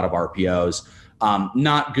ran a lot of RPOs.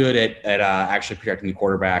 Not good at actually protecting the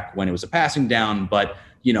quarterback when it was a passing down, but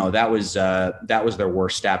that was their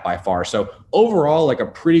worst stat by far. So overall, like a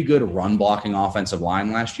pretty good run blocking offensive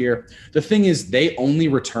line last year. The thing is, they only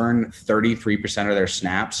return 33% of their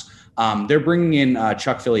snaps. They're bringing in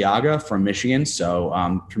Chuck Filiaga from Michigan,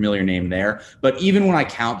 so familiar name there. But even when I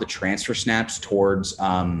count the transfer snaps towards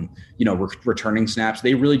returning snaps,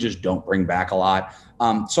 they really just don't bring back a lot.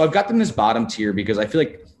 So I've got them this bottom tier because I feel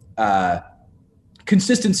like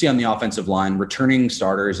consistency on the offensive line, returning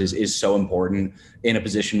starters is so important in a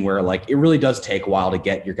position where like it really does take a while to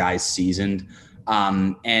get your guys seasoned.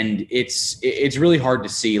 And it's really hard to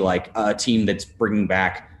see like a team that's bringing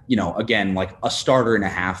back, again, like a starter and a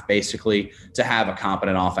half basically to have a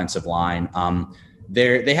competent offensive line.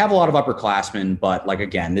 They have a lot of upperclassmen, but like,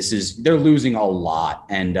 again, they're losing a lot.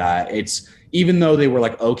 And it's, even though they were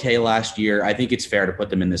like okay last year, I think it's fair to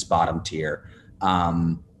put them in this bottom tier.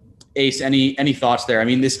 Ace, any thoughts there? I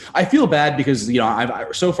mean, I feel bad because,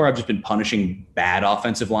 I've just been punishing bad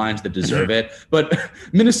offensive lines that deserve it, but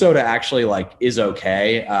Minnesota actually like is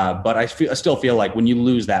okay. But I still feel like when you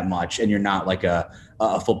lose that much and you're not like a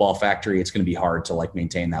football factory, it's going to be hard to like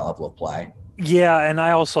maintain that level of play. Yeah. And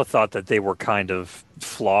I also thought that they were kind of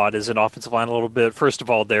flawed as an offensive line a little bit. First of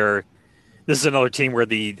all, this is another team where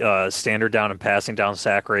the standard down and passing down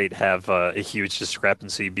sack rate have a huge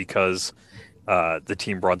discrepancy because the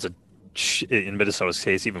team runs in Minnesota's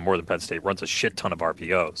case, even more than Penn State, runs a shit ton of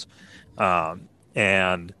RPOs.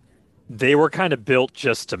 And they were kind of built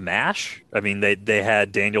just to mash. I mean, they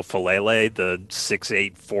had Daniel Falele, the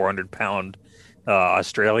 6'8", 400-pound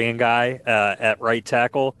Australian guy at right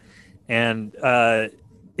tackle. And that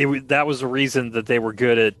was the reason that they were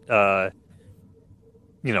good at,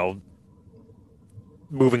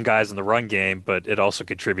 moving guys in the run game, but it also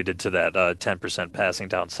contributed to that 10% passing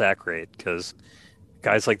down sack rate because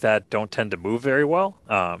guys like that don't tend to move very well.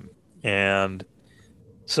 And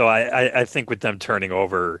so I think with them turning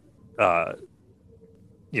over, uh,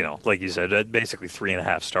 like you said, basically three and a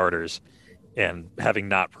half starters and having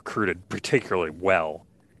not recruited particularly well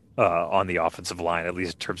on the offensive line, at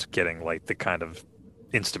least in terms of getting like the kind of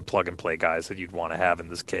instant plug and play guys that you'd want to have in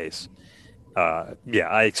this case. Yeah,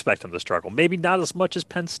 I expect them to struggle. Maybe not as much as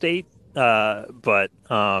Penn State, but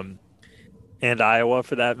and Iowa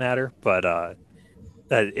for that matter. But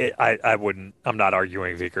I wouldn't. I'm not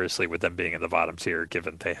arguing vigorously with them being in the bottom tier,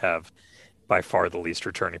 given they have by far the least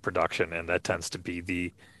returning production, and that tends to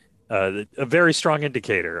be a very strong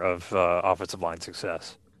indicator of offensive line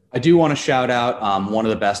success. I do want to shout out one of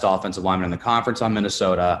the best offensive linemen in the conference on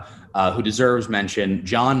Minnesota, who deserves mention,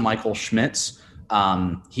 John Michael Schmitz.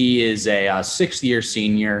 He is a sixth-year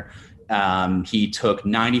senior. He took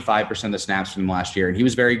 95% of the snaps from him last year, and he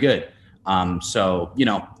was very good. So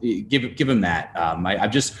give him that.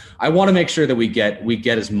 I want to make sure that we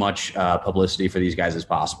get as much publicity for these guys as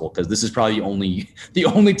possible, because this is probably the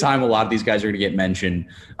only time a lot of these guys are going to get mentioned,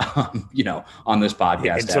 on this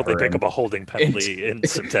podcast until they pick up a holding penalty in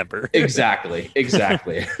September. Exactly.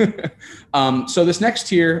 So this next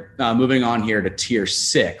tier, moving on here to tier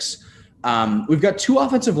 6, we've got two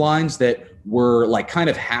offensive lines that were like kind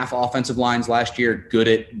of half offensive lines last year, good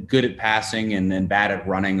at passing and bad at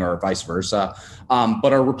running, or vice versa,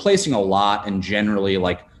 but are replacing a lot and generally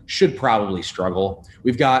like should probably struggle.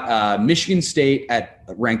 We've got Michigan State at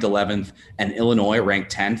ranked 11th and Illinois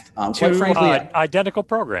ranked 10th. Quite frankly, identical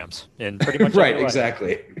programs in pretty much right,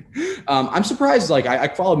 exactly. I'm surprised. Like I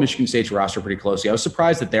follow Michigan State's roster pretty closely. I was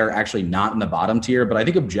surprised that they're actually not in the bottom tier, but I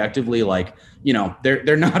think objectively, like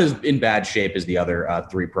they're not as in bad shape as the other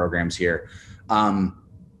three programs here.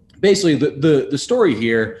 Basically, the story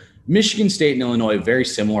here: Michigan State and Illinois, very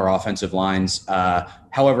similar offensive lines.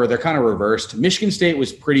 However, they're kind of reversed. Michigan State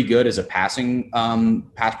was pretty good as a pass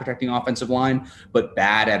protecting offensive line, but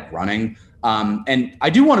bad at running. And I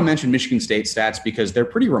do want to mention Michigan State stats because they're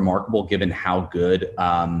pretty remarkable given how good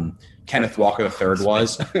Kenneth Walker III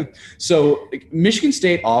was. So Michigan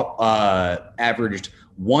State averaged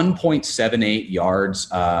 1.78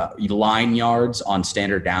 yards, line yards on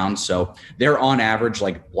standard downs. So they're on average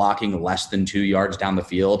like blocking less than 2 yards down the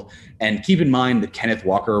field. And keep in mind that Kenneth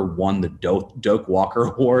Walker won the Doak Walker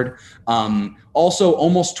Award. Also,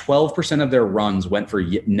 almost 12% of their runs went for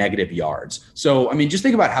negative yards. So, I mean, just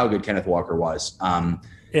think about how good Kenneth Walker was. And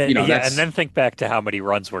then think back to how many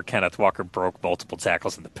runs where Kenneth Walker broke multiple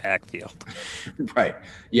tackles in the backfield. Right.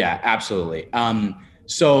 Yeah, absolutely.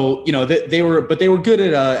 So they were good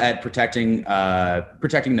at protecting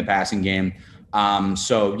the passing game.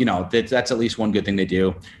 So that's at least one good thing they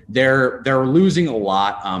do. They're losing a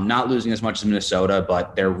lot, not losing as much as Minnesota,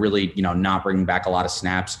 but they're really not bringing back a lot of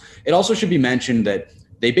snaps. It also should be mentioned that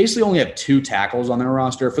they basically only have 2 tackles on their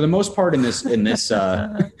roster for the most part in this. For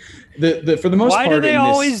the most part, why do they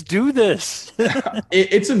always do this?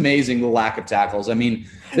 It's amazing the lack of tackles. I mean,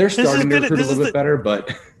 they're starting to recruit a little bit better,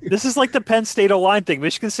 but this is like the Penn State O-line thing.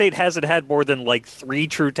 Michigan State hasn't had more than like 3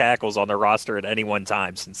 true tackles on their roster at any one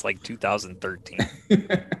time since like 2013.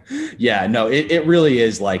 Yeah, no, it really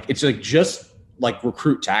is like it's like just like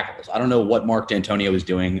recruit tackles. I don't know what Mark D'Antonio is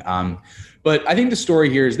doing. But I think the story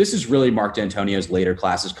here is this is really Mark D'Antonio's later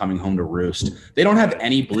classes coming home to roost. They don't have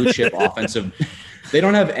any blue chip offensive. They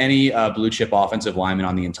don't have any blue chip offensive linemen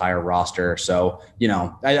on the entire roster. So,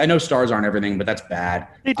 I know stars aren't everything, but that's bad.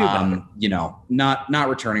 They do not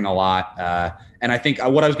returning a lot. And I think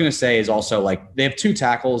what I was going to say is also like they have 2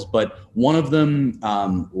 tackles, but one of them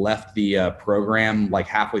left the program like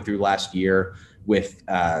halfway through last year with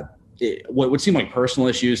what would seem like personal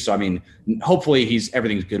issues. So, I mean, hopefully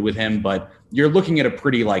everything's good with him, but you're looking at a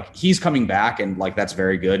pretty like he's coming back and like that's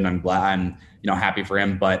very good. And I'm happy for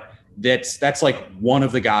him, but that's like one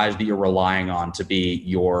of the guys that you're relying on to be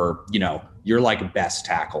your like best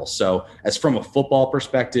tackle. So as from a football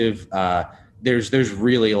perspective, there's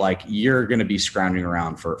really like you're going to be scrounging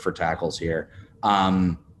around for tackles here.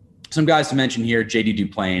 Some guys to mention here: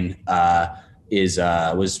 JD Duplain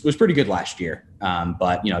was pretty good last year,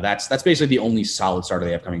 but that's basically the only solid starter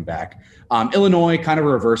they have coming back. Illinois, kind of a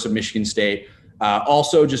reverse of Michigan State.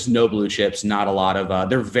 Also, just no blue chips, not a lot of.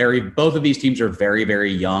 Both of these teams are very,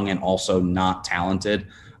 very young and also not talented.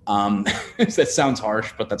 That sounds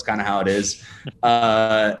harsh, but that's kind of how it is.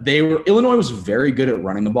 Illinois was very good at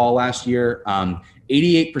running the ball last year.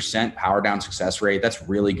 88% power down success rate. That's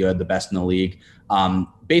really good, the best in the league.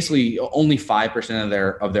 Basically, only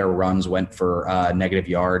 5% of their runs went for negative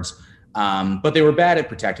yards, but they were bad at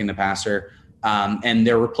protecting the passer. And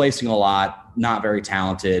they're replacing a lot, not very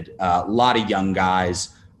talented, a lot of young guys.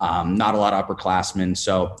 not a lot of upperclassmen.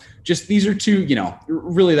 So just these are two,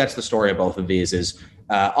 really that's the story of both of these is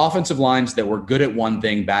offensive lines that were good at one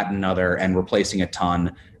thing, bad at another, and replacing a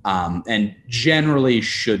ton, and generally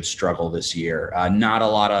should struggle this year. Not a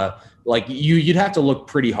lot of you'd have to look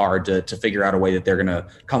pretty hard to figure out a way that they're going to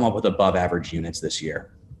come up with above average units this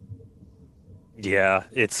year. Yeah,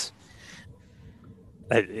 it's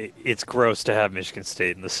gross to have Michigan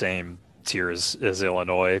State in the same tier as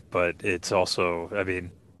Illinois, but it's also, I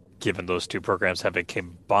mean, given those two programs have a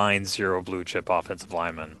combined zero blue chip offensive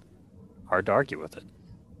linemen, hard to argue with it.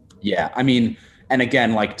 Yeah, I mean, and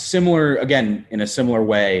again, in a similar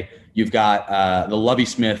way, you've got the Lovie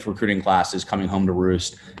Smith recruiting classes coming home to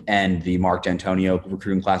roost, and the Mark D'Antonio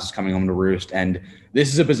recruiting classes coming home to roost. And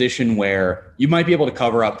this is a position where you might be able to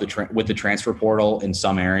cover up with the transfer portal in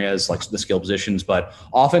some areas, like the skill positions, but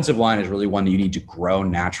offensive line is really one that you need to grow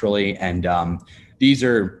naturally. And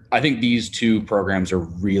I think these two programs are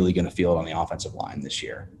really going to feel it on the offensive line this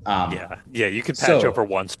year. Yeah, you can patch over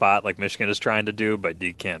one spot like Michigan is trying to do, but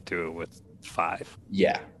you can't do it with five.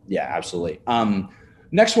 Yeah, absolutely.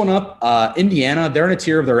 Next one up, Indiana. They're in a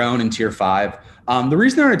tier of their own in tier 5. The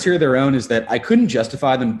reason they're in a tier of their own is that I couldn't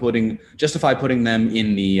justify putting them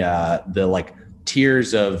in the like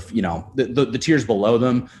tiers of the tiers below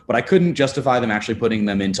them, but I couldn't justify them actually putting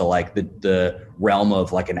them into like the realm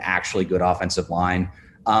of like an actually good offensive line.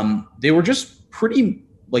 They were just pretty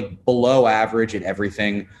like below average at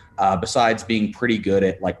everything, besides being pretty good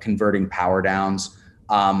at like converting power downs.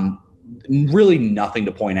 Really nothing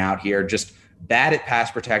to point out here. Just bad at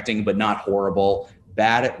pass protecting, but not horrible.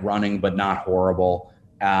 Bad at running, but not horrible.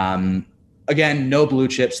 Again, no blue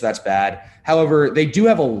chips, so that's bad. However, they do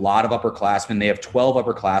have a lot of upperclassmen. They have 12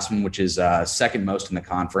 upperclassmen, which is second most in the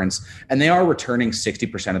conference, and they are returning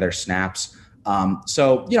 60% of their snaps.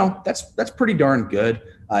 So that's pretty darn good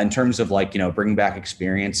in terms of bringing back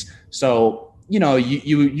experience. So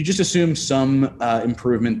you just assume some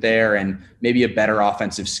improvement there and maybe a better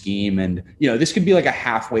offensive scheme. And, this could be like a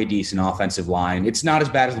halfway decent offensive line. It's not as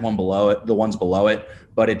bad as the ones below it,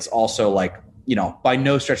 but it's also by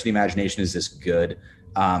no stretch of the imagination is this good.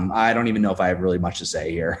 I don't even know if I have really much to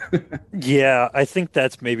say here. Yeah, I think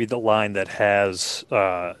that's maybe the line that has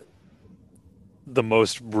the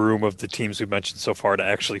most room of the teams we've mentioned so far to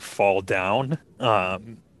actually fall down.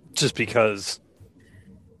 Just because,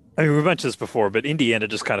 I mean, we've mentioned this before, but Indiana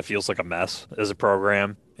just kind of feels like a mess as a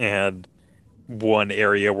program. And one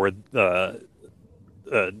area where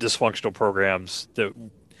dysfunctional programs,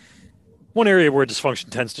 one area where dysfunction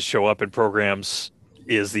tends to show up in programs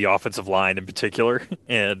is the offensive line in particular.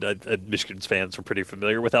 And Michigan's fans are pretty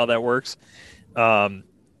familiar with how that works.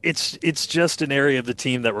 It's just an area of the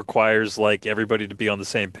team that requires everybody to be on the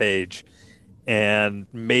same page. And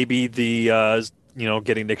maybe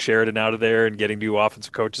getting Nick Sheridan out of there and getting new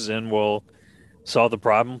offensive coaches in will solve the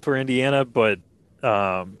problem for Indiana. But,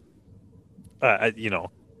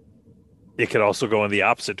 it could also go in the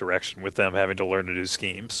opposite direction with them having to learn a new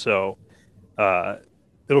scheme. So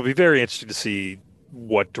it'll be very interesting to see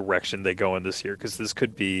what direction they go in this year, because this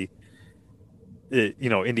could be,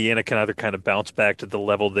 Indiana can either kind of bounce back to the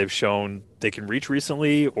level they've shown they can reach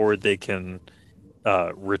recently, or they can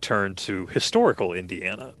return to historical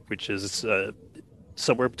Indiana, which is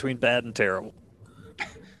somewhere between bad and terrible.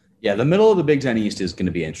 Yeah, the middle of the Big Ten East is going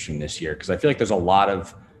to be interesting this year, because I feel like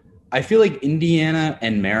I feel like Indiana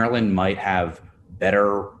and Maryland might have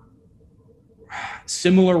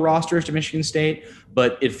similar rosters to Michigan State,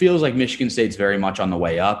 but it feels like Michigan State's very much on the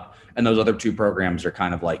way up, and those other two programs are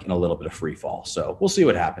kind of in a little bit of free fall. So we'll see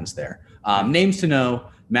what happens there. Names to know: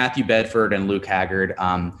 Matthew Bedford and Luke Haggard.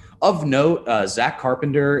 Of note, Zach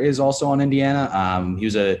Carpenter is also on Indiana. He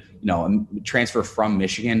was a transfer from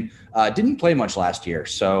Michigan. Didn't play much last year,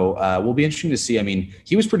 so will be interesting to see. I mean,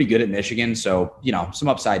 he was pretty good at Michigan, so some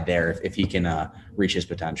upside there if he can reach his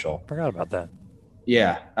potential. Forgot about that.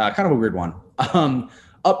 Yeah, kind of a weird one.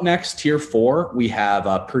 Up next, tier 4, we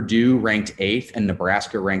have Purdue ranked 8th and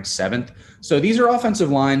Nebraska ranked 7th. So these are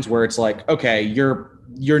offensive lines where it's okay,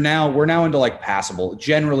 we're now into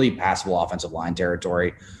generally passable offensive line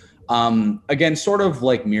territory. Again, sort of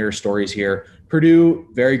mirror stories here. Purdue,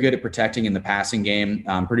 very good at protecting in the passing game.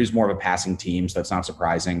 Purdue's more of a passing team, so that's not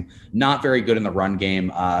surprising. Not very good in the run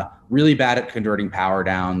game. Really bad at converting power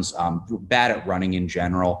downs. Bad at running in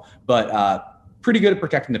general, but pretty good at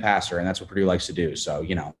protecting the passer, and that's what Purdue likes to do. So,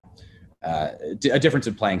 a difference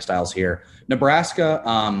in playing styles here.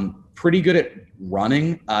 Nebraska, pretty good at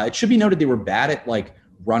running. It should be noted they were bad at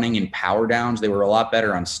running in power downs. They were a lot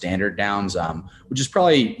better on standard downs, which is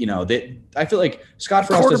probably, I feel like Scott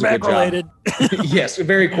Frost does a good related. job. Yes,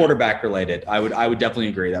 very quarterback related. I would definitely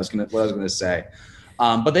agree. That was what I was going to say.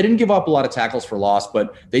 But they didn't give up a lot of tackles for loss,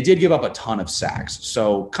 but they did give up a ton of sacks.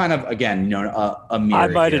 So kind of, again, a mirror I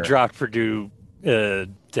might have here. dropped Purdue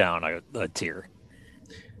down a tier,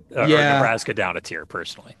 or Yeah. Nebraska down a tier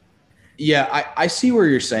personally. Yeah, I see where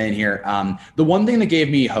you're saying here. The one thing that gave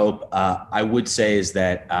me hope, I would say, is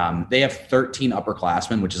that they have 13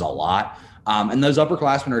 upperclassmen, which is a lot. And those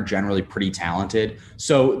upperclassmen are generally pretty talented.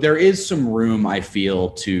 So there is some room, I feel,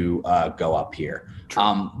 to go up here.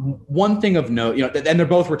 One thing of note, and they're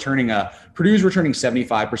both returning, Purdue's returning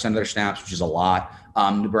 75% of their snaps, which is a lot.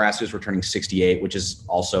 Nebraska's returning 68, which is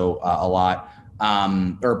also a lot.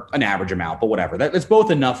 Or an average amount, but whatever. That's both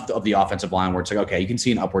enough of the offensive line where it's like, okay, you can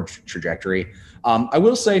see an upward trajectory. I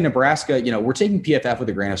will say Nebraska, we're taking PFF with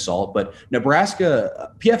a grain of salt, but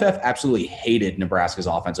PFF absolutely hated Nebraska's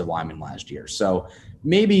offensive lineman last year. So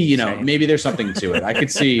maybe, maybe there's something to it. I could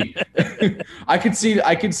see, I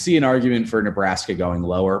could see an argument for Nebraska going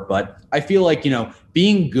lower, but I feel like,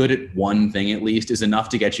 being good at one thing at least is enough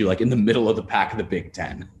to get you like in the middle of the pack of the Big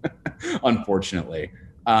Ten, unfortunately.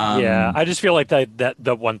 Yeah, I just feel like that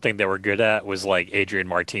the one thing they were good at was like Adrian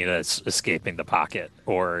Martinez escaping the pocket,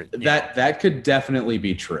 or that could definitely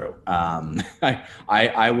be true.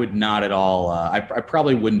 I would not at all. I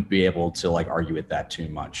probably wouldn't be able to like argue with that too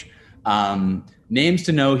much. Names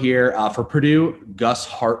to know here for Purdue: Gus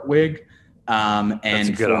Hartwig,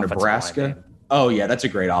 and for Nebraska. Oh yeah, that's a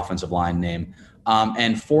great offensive line name.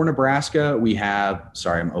 And for Nebraska, we have,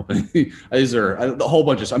 sorry, I'm opening, these are a whole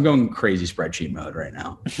bunch of, I'm going crazy spreadsheet mode right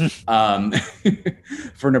now.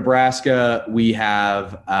 For Nebraska, we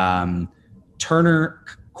have Turner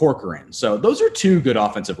Corcoran. So those are two good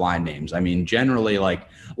offensive line names. I mean, generally like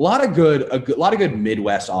a lot of good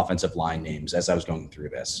Midwest offensive line names as I was going through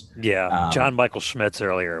this. Yeah. John Michael Schmitz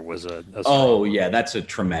earlier was oh yeah, that's a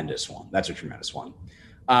tremendous one.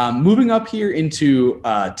 Moving up here into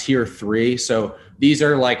tier 3. So these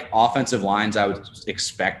are like offensive lines I would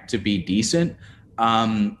expect to be decent.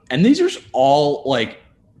 And these are all like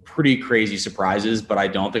pretty crazy surprises, but I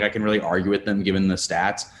don't think I can really argue with them given the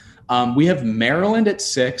stats. We have Maryland at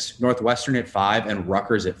 6, Northwestern at 5, and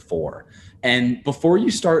Rutgers at 4. And before you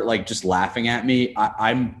start like just laughing at me,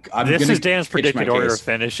 I'm this is Dan's predicted order of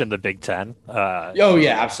finish in the Big Ten. Oh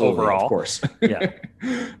yeah, absolutely, overall. Of course. Yeah.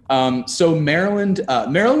 So Maryland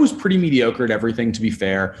was pretty mediocre at everything. To be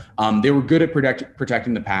fair, they were good at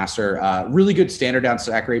protecting the passer. Really good standard down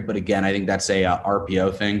sack rate, but again, I think that's a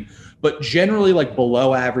RPO thing. But generally, like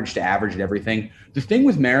below average to average at everything. The thing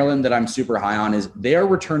with Maryland that I'm super high on is they are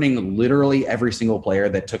returning literally every single player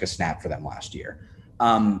that took a snap for them last year.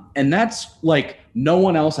 And that's like no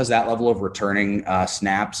one else has that level of returning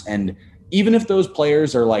snaps. And even if those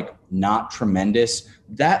players are like not tremendous,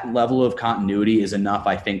 that level of continuity is enough,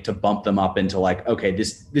 I think, to bump them up into like, okay,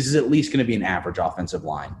 this is at least going to be an average offensive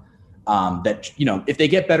line. That, if they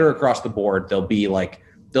get better across the board, they'll be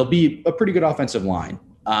a pretty good offensive line.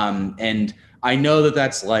 And I know that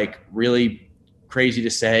that's like really crazy to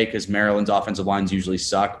say because Maryland's offensive lines usually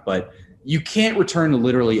suck, but you can't return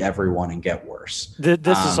literally everyone and get worse.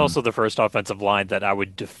 This is also the first offensive line that I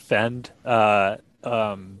would defend because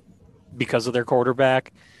of their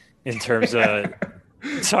quarterback in terms of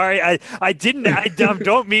sorry, I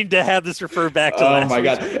don't mean to have this refer back to last week.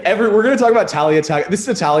 God. We're going to talk about Talia. This is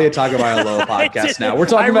a Talia Tagovailoa podcast now. We're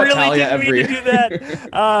talking about Talia every. I really didn't mean to do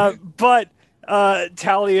that. But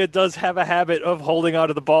Talia does have a habit of holding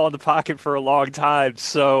onto the ball in the pocket for a long time,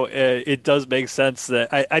 so it does make sense that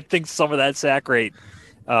I think some of that sack rate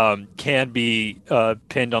can be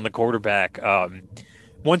pinned on the quarterback.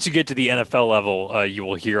 Once you get to the NFL level, you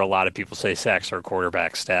will hear a lot of people say sacks are a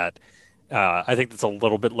quarterback stat. I think that's a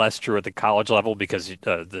little bit less true at the college level because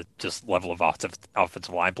the just level of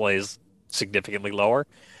offensive line play is significantly lower.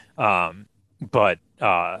 But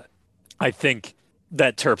I think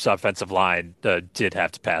that Terps offensive line did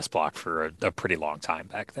have to pass block for a pretty long time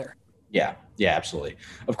back there. Yeah, absolutely.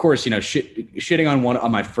 Of course, shitting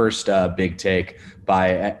on my first big take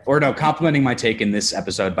complimenting my take in this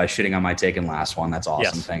episode by shitting on my take in last one. That's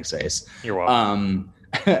awesome. Yes. Thanks, Ace. You're welcome.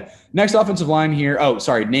 Next offensive line here. Oh,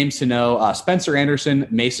 sorry. Names to know. Spencer Anderson,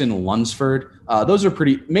 Mason Lunsford. Those are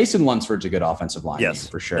pretty. Mason Lunsford's a good offensive line. Yes,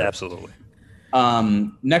 for sure. Absolutely.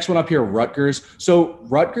 Next one up here, Rutgers. So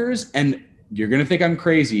Rutgers, and you're going to think I'm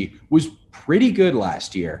crazy, was pretty good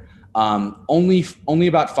last year. Only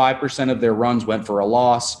about 5% of their runs went for a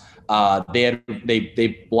loss.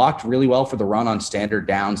 They blocked really well for the run on standard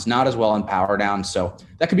downs, not as well on power downs. So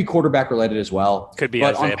that could be quarterback related as well. Could be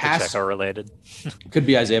Isaiah Pacheco related. Could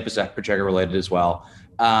be Isaiah Pacheco related as well.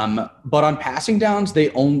 But on passing downs, they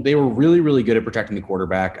were really, really good at protecting the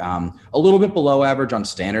quarterback. A little bit below average on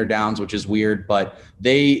standard downs, which is weird, but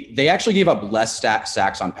they actually gave up less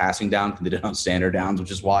sacks on passing down than they did on standard downs,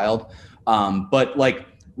 which is wild. But like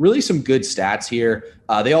really some good stats here.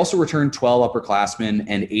 They also returned 12 upperclassmen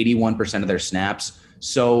and 81% of their snaps.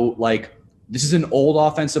 So like this is an old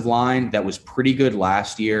offensive line that was pretty good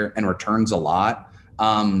last year and returns a lot.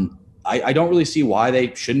 I don't really see why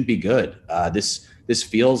they shouldn't be good. This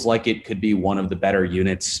feels like it could be one of the better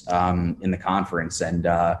units in the conference. And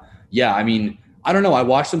yeah, I mean, I don't know. I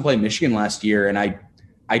watched them play Michigan last year, and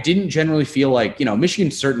I didn't generally feel like, Michigan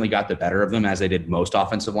certainly got the better of them as they did most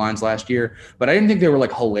offensive lines last year, but I didn't think they were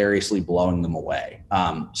like hilariously blowing them away.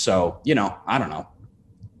 So, I don't know.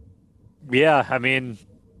 Yeah, I mean,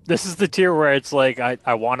 this is the tier where it's like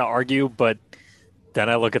I want to argue, but then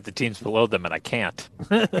I look at the teams below them and I can't.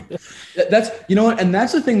 That's, and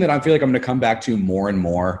that's the thing that I feel like I'm going to come back to more and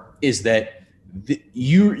more is that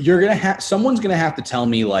you're going to have, someone's going to have to tell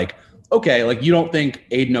me like, okay, like you don't think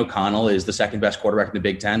Aiden O'Connell is the second best quarterback in the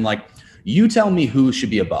Big Ten. Like you tell me who should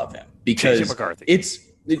be above him because JJ McCarthy.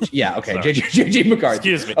 Yeah, okay, JJ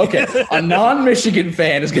McCarthy. Excuse me. Okay, a non-Michigan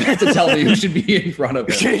fan is going to have to tell me who should be in front of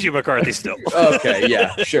him. JJ McCarthy still. Okay,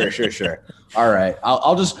 yeah, sure. All right,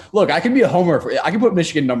 I'll just look. I can be a homer. I can put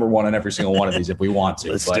Michigan number one on every single one of these if we want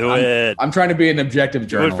to. Let's do it. I'm trying to be an objective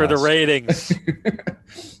journalist. Do it for the ratings.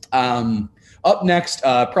 Up next,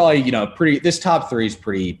 probably this top three is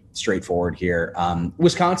pretty straightforward here.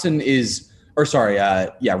 Wisconsin is,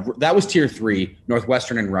 that was tier 3,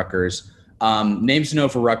 Northwestern and Rutgers. Names to know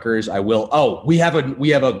for Rutgers. We have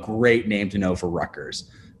a great name to know for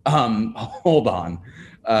Rutgers. Hold on.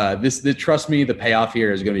 Trust me, the payoff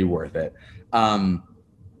here is going to be worth it.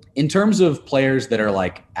 In terms of players that are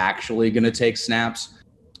like actually going to take snaps,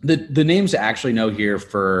 the names to actually know here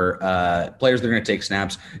for players that are going to take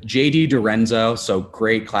snaps: J.D. Dorenzo, so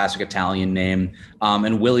great classic Italian name,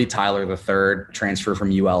 and Willie Tyler III, transfer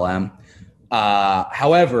from ULM.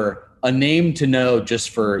 However, a name to know just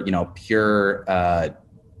for pure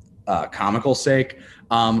comical sake.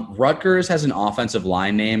 Rutgers has an offensive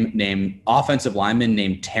lineman named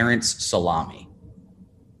Terrence Salami.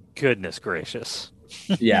 Goodness gracious.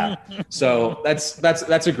 Yeah. So that's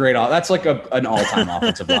a great, that's like an all-time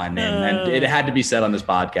offensive line name. And it had to be said on this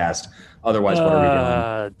podcast. Otherwise, what are we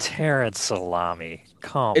doing? Terrence Salami.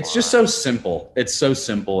 Come It's on. just so simple. It's so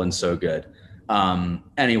simple and so good.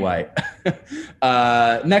 Anyway,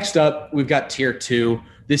 next up, we've got tier 2.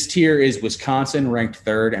 This tier is Wisconsin ranked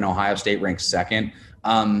 3rd and Ohio State ranked 2nd.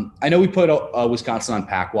 I know we put Wisconsin on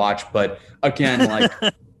Pack Watch, but again, like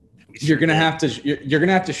you're gonna have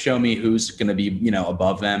to show me who's gonna be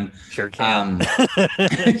above them. Sure can.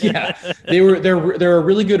 Yeah, they're a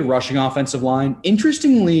really good rushing offensive line.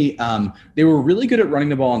 Interestingly, they were really good at running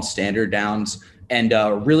the ball on standard downs and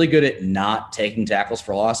really good at not taking tackles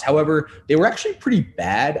for loss. However, they were actually pretty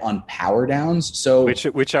bad on power downs. So,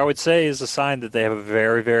 which I would say is a sign that they have a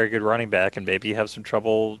very, very good running back, and maybe have some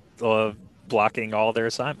trouble blocking all their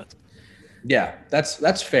assignments. Yeah,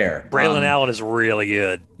 that's fair. Braylon Allen is really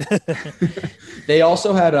good. They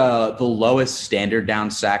also had the lowest standard down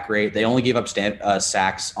sack rate. They only gave up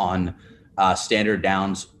sacks on standard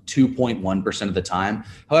downs 2.1% of the time.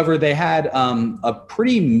 However, they had a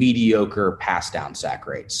pretty mediocre pass down sack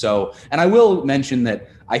rate. So, and I will mention that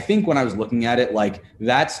I think when I was looking at it, like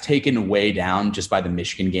that's taken way down just by the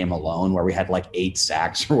Michigan game alone, where we had like 8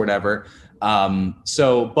 sacks or whatever. But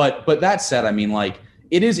that said, I mean, like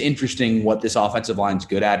it is interesting what this offensive line's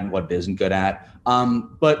good at and what it isn't good at.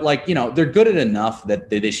 But like, they're good at enough that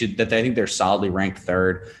they think they're solidly ranked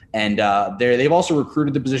 3rd. And they've also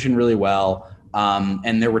recruited the position really well.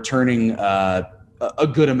 And they're returning a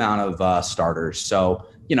good amount of starters. So,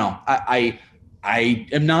 I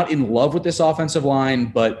am not in love with this offensive line,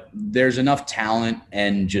 but there's enough talent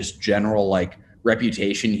and just general like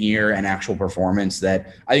reputation here and actual performance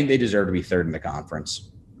that I think they deserve to be 3rd in the conference.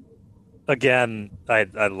 Again,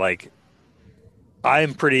 I'm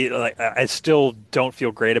pretty like I still don't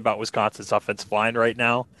feel great about Wisconsin's offensive line right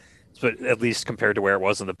now, but at least compared to where it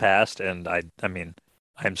was in the past. And I mean,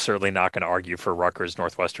 I'm certainly not going to argue for Rutgers,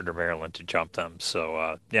 Northwestern, or Maryland to jump them.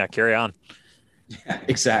 So yeah, carry on. Yeah,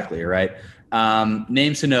 exactly right.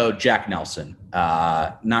 Names to know: Jack Nelson.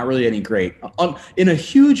 Not really any great in a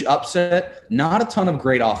huge upset. Not a ton of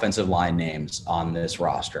great offensive line names on this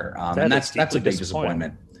roster, and that's a big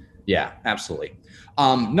disappointment. Yeah, absolutely.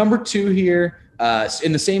 Number 2 here,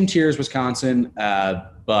 in the same tier as Wisconsin,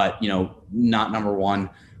 but not number 1.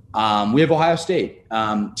 We have Ohio State.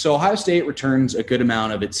 So Ohio State returns a good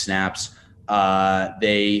amount of its snaps.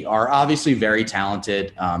 They are obviously very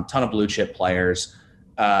talented, ton of blue chip players.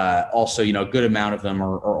 Also, a good amount of them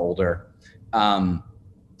are older. Um,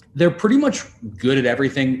 they're pretty much good at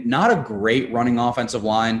everything. Not a great running offensive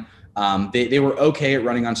line. They were okay at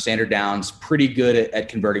running on standard downs, pretty good at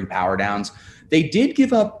converting power downs. They did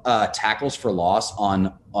give up tackles for loss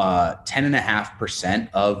on 10.5%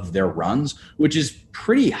 of their runs, which is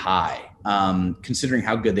pretty high considering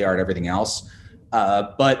how good they are at everything else.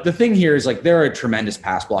 But the thing here is like they're a tremendous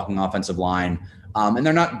pass blocking offensive line, and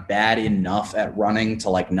they're not bad enough at running to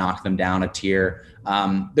like knock them down a tier.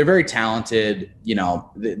 They're very talented.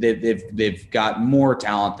 They've got more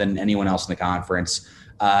talent than anyone else in the conference.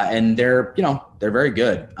 And they're very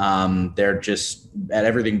good. They're just at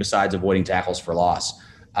everything besides avoiding tackles for loss.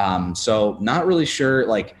 So not really sure.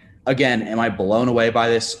 Like again, am I blown away by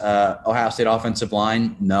this Ohio State offensive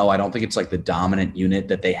line? No, I don't think it's like the dominant unit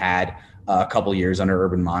that they had a couple years under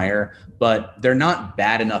Urban Meyer, but they're not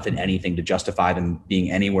bad enough in anything to justify them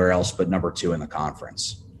being anywhere else but number 2 in the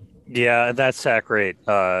conference. Yeah, that sack rate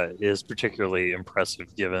is particularly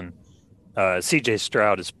impressive given CJ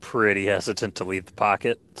Stroud is pretty hesitant to leave the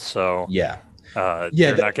pocket, so Yeah.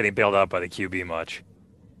 they're not getting bailed out by the QB much.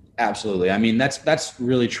 Absolutely. I mean, that's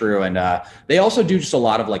really true. And they also do just a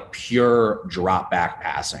lot of like pure drop back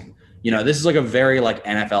passing. This is like a very like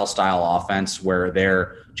NFL style offense where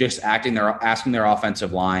they're just asking their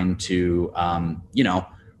offensive line to,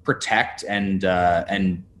 protect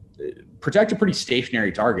and protect a pretty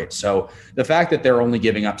stationary target. So the fact that they're only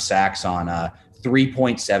giving up sacks on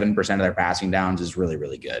 3.7% of their passing downs is really,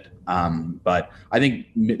 really good. But I think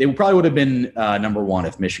they probably would have been number 1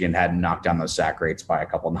 if Michigan hadn't knocked down those sack rates by a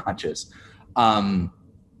couple notches. And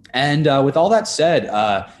with all that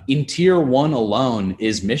said, in tier 1 alone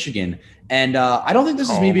is Michigan. And I don't think this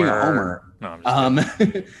is me being a homer. No, I'm just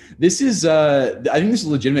this is, I think this is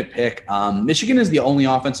a legitimate pick. Michigan is the only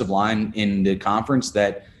offensive line in the conference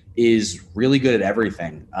that is really good at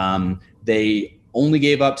everything. They only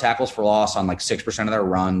gave up tackles for loss on like 6% of their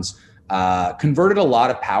runs, converted a lot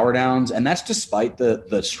of power downs. And that's despite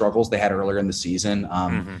the struggles they had earlier in the season.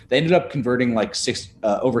 They ended up converting like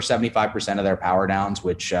over 75% of their power downs,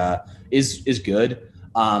 which is good.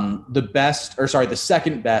 The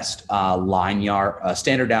second best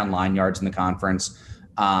standard down line yards in the conference.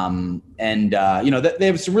 They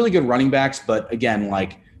have some really good running backs, but again,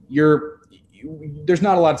 like there's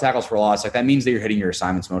not a lot of tackles for loss. Like that means that you're hitting your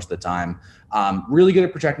assignments most of the time. Really good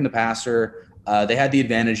at protecting the passer. They had the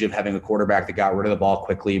advantage of having a quarterback that got rid of the ball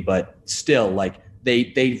quickly, but still, like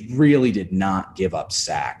they really did not give up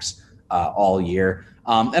sacks all year.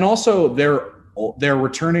 And also, they're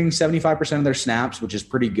returning 75% of their snaps, which is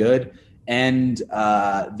pretty good. And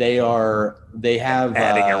they have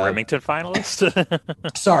adding a Remington finalist.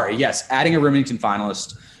 adding a Remington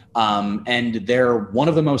finalist. And they're one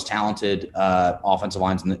of the most talented offensive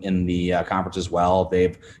lines in the conference as well.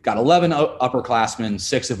 They've got 11 upperclassmen,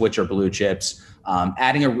 6 of which are blue chips.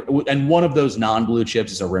 And one of those non-blue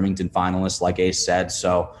chips is a Remington finalist, like Ace said.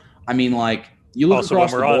 So, I mean, like you look also,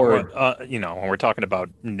 across the board. When we're talking about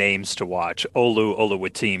names to watch,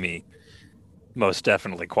 Oluwatimi most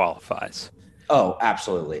definitely qualifies. Oh,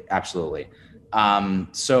 absolutely, absolutely.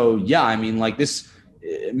 So yeah, I mean, like this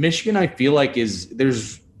Michigan, I feel like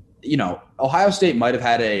Ohio State might have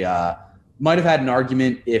had an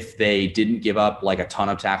argument if they didn't give up like a ton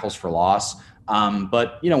of tackles for loss.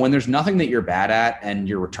 But when there's nothing that you're bad at and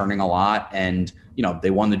you're returning a lot, and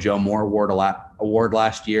they won the Joe Moore award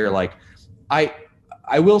last year. Like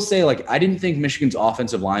I will say, like, I didn't think Michigan's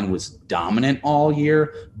offensive line was dominant all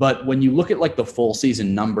year, but when you look at like the full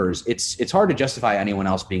season numbers, it's hard to justify anyone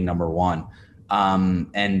else being number 1. I mean,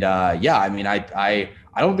 I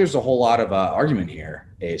don't think there's a whole lot of argument here,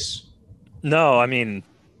 Ace. No, I mean,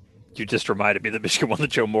 you just reminded me that Michigan won the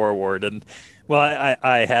Joe Moore Award, and well,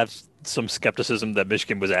 I have some skepticism that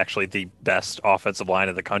Michigan was actually the best offensive line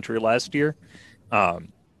in the country last year.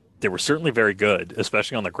 They were certainly very good,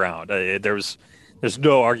 especially on the ground. There's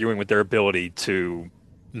no arguing with their ability to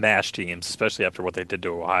mash teams, especially after what they did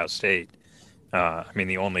to Ohio State. I mean,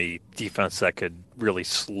 the only defense that could really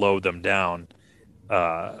slow them down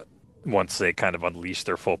once they kind of unleashed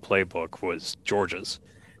their full playbook was Georgia's.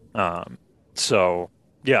 So,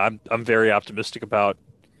 yeah, I'm very optimistic about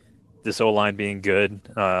this O-line being good.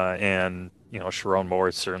 And, Sharon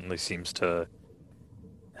Moore certainly seems to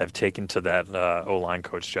have taken to that O-line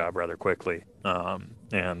coach job rather quickly.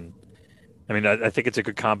 And I mean, I think it's a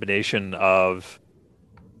good combination of,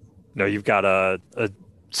 you've got a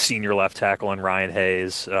senior left tackle in Ryan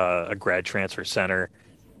Hayes, a grad transfer center,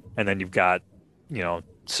 and then you've got,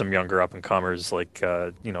 some younger up and comers like,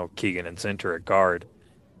 Keegan and Zinter at guard.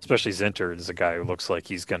 Especially Zinter is a guy who looks like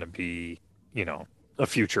he's going to be, a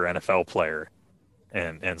future NFL player.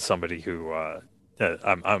 and somebody who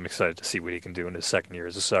I'm excited to see what he can do in his second year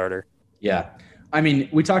as a starter. Yeah. I mean,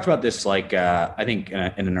 we talked about this like I think in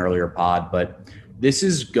an earlier pod, but this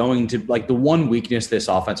is going to like the one weakness this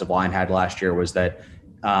offensive line had last year was that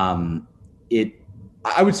um, it.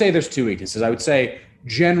 I would say there's two weaknesses. I would say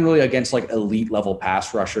generally against like elite level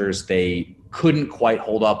pass rushers, they couldn't quite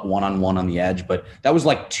hold up one on one on the edge, but that was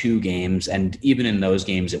like two games, and even in those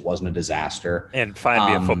games, it wasn't a disaster. And find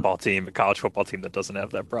me a Um, football team, a college football team that doesn't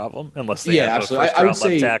have that problem, unless they yeah, have a absolutely. first I would round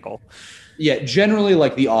left say tackle. yeah, generally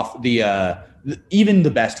like even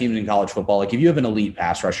the best teams in college football, like if you have an elite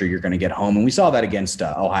pass rusher, you're going to get home, and we saw that against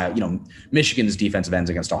Ohio. Michigan's defensive ends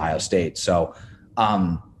against Ohio State. So,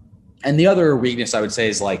 and the other weakness I would say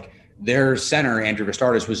is like their center Andrew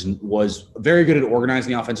Vistardis was very good at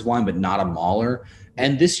organizing the offensive line, but not a mauler.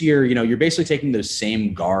 And this year, you're basically taking those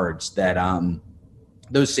same guards that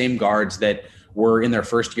were in their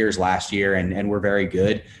first years last year and were very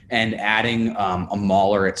good, and adding a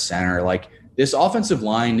mauler at center. Like this offensive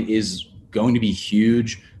line is going to be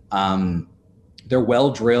huge. They're well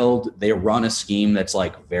drilled. They run a scheme that's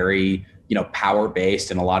like very, power based.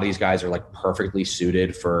 And a lot of these guys are like perfectly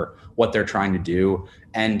suited for what they're trying to do.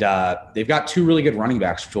 And they've got two really good running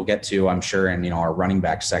backs, which we'll get to, I'm sure, in, our running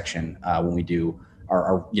back section when we do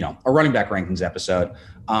our running back rankings episode.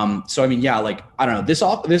 So I mean, yeah, like I don't know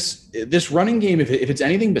this running game. If it's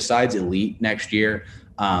anything besides elite next year,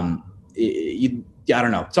 I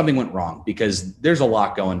don't know, something went wrong because there's a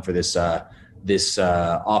lot going for this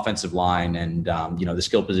offensive line and the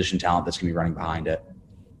skill position talent that's going to be running behind it.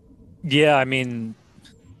 Yeah, I mean,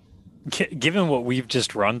 given what we've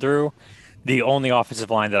just run through, the only offensive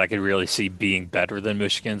line that I could really see being better than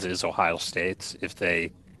Michigan's is Ohio State's if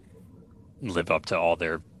they live up to all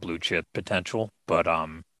their blue chip potential. But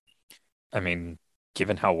I mean,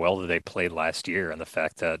 given how well they played last year and the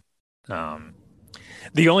fact that um,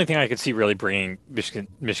 the only thing I could see really bringing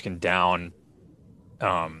Michigan down,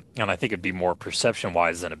 and I think it'd be more perception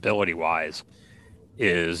wise than ability wise,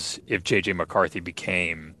 is if JJ McCarthy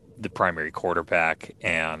became the primary quarterback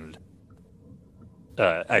and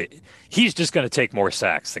he's just going to take more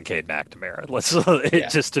sacks than Cade McNamara. Let's Yeah,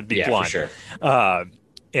 just to be yeah, for blunt. sure. Uh,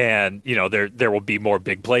 and there will be more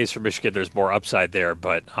big plays for Michigan. There's more upside there,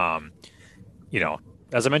 but you know,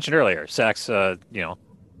 as I mentioned earlier, sacks, at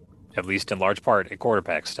least in large part, a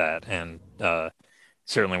quarterback stat, and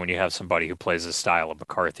certainly when you have somebody who plays the style of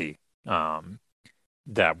McCarthy,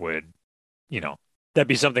 that would, you know, that'd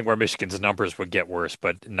be something where Michigan's numbers would get worse,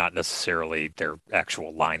 but not necessarily their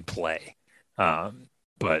actual line play. Um,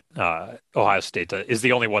 but Ohio State is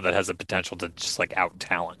the only one that has the potential to just like out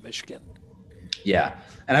talent Michigan. Yeah,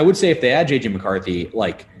 and I would say if they add JJ McCarthy,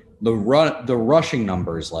 like the rushing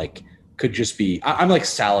numbers, like could just be. I'm like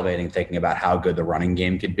salivating thinking about how good the running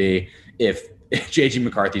game could be if JJ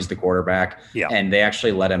McCarthy's the quarterback, Yeah. and they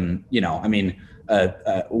actually let him. I mean,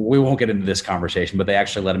 we won't get into this conversation, but they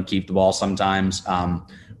actually let him keep the ball sometimes.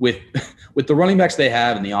 With with the running backs they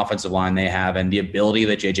have and the offensive line they have, and the ability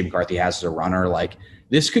that JJ McCarthy has as a runner, like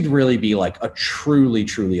this could really be like a truly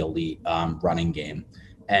elite running game.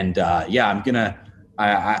 And yeah, I'm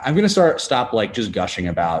gonna stop like just gushing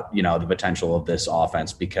about the potential of this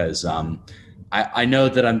offense because I know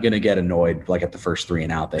that I'm gonna get annoyed like at the first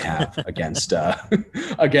 3-and-out they have against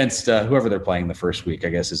against whoever they're playing the first week. I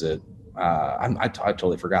guess is it. I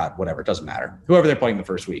totally forgot. Whatever, it doesn't matter. Whoever they're playing the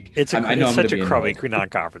first week, It's I know it's I'm going such to a be crummy annoyed.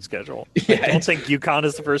 non-conference schedule. I Yeah, don't think UConn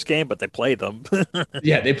is the first game, but they play them.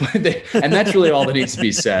 yeah, they play, and that's really all that needs to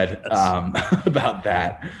be said about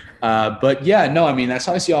that. But yeah, no, I mean that's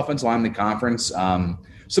how I see offensive line in the conference.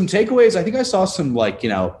 Some takeaways. I think I saw some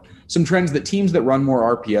some trends that teams that run more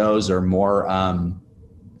RPOs are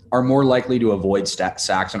more likely to avoid sacks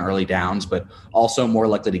on early downs, but also more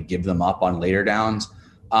likely to give them up on later downs.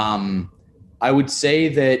 I would say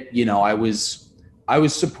that I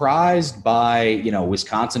was surprised by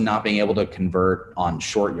Wisconsin not being able to convert on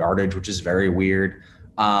short yardage, which is very weird.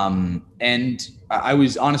 And I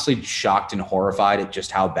was honestly shocked and horrified at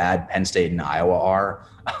just how bad Penn State and Iowa are.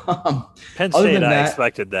 Penn Other State, than I that,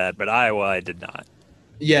 expected that, but Iowa, I did not.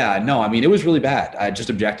 yeah, no, I mean it was really bad. Just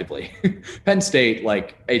objectively, Penn State,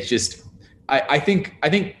 like it's just, I think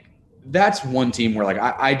that's one team where like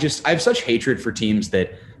I have such hatred for teams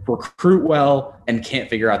that recruit well and can't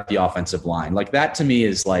figure out the offensive line. Like that to me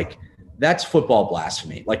is like that's football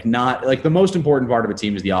blasphemy. Like not like the most important part of a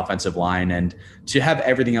team is the offensive line, and to have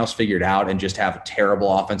everything else figured out and just have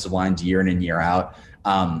terrible offensive lines year in and year out,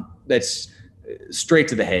 that's straight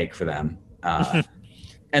to the Hague for them.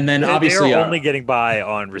 And then They are obviously, only getting by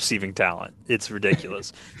on receiving talent. It's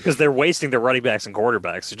ridiculous because they're wasting their running backs and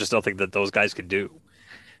quarterbacks. I just don't think that those guys could do.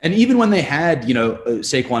 And even when they had,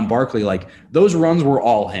 Saquon Barkley, like those runs were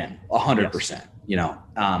all him, Yes.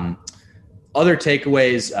 100%. Other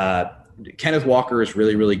takeaways, Kenneth Walker is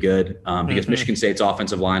really, really good because Hmm. Michigan State's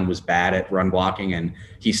offensive line was bad at run blocking, and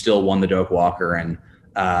he still won the Doak Walker. And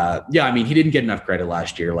yeah, I mean, he didn't get enough credit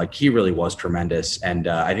last year. Like he really was tremendous, and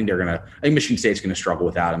I think Michigan State's gonna struggle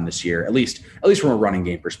without him this year, at least from a running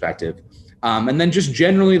game perspective. And then just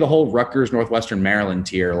generally the whole Rutgers Northwestern Maryland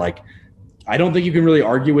tier, like I don't think you can really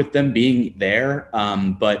argue with them being there,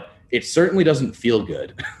 but it certainly doesn't feel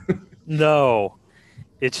good. No,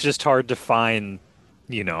 it's just hard to find,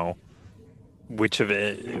 you know, which of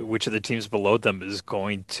the teams below them is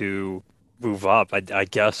going to move up. I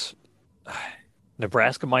guess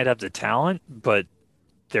Nebraska might have the talent, but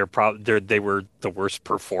they were the worst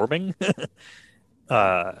performing.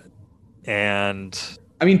 Uh, and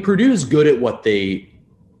I mean, Purdue's good at what they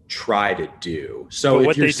try to do. So but if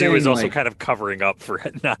what you're they do is saying also like, kind of covering up for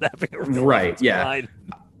not having a real right, offensive yeah, line.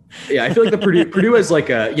 yeah, I feel like the Purdue is like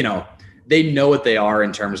they know what they are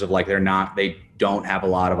in terms of like they don't have a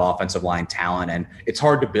lot of offensive line talent, and it's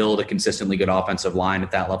hard to build a consistently good offensive line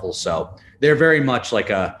at that level. So they're very much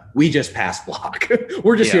like we just pass block.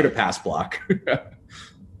 We're just here Yeah. to pass block.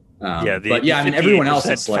 Yeah, But the yeah, I mean everyone else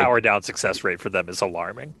 58% it's like power down success rate for them is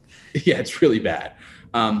alarming. yeah, it's really bad.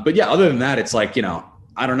 But yeah, other than that, it's like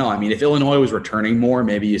I don't know. I mean, if Illinois was returning more,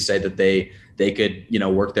 maybe you say that they could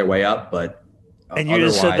work their way up, but And you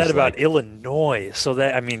just said that otherwise, about like Illinois. So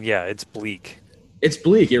that, I mean, yeah, it's bleak. it's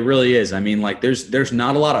bleak. It really is. I mean, like there's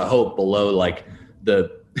not a lot of hope below like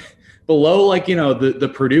the below like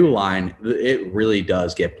the Purdue line. It really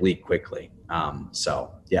does get bleak quickly.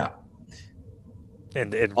 So yeah.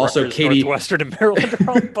 And Also, Rutgers, Northwestern, and Maryland are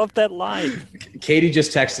all above that line. Katie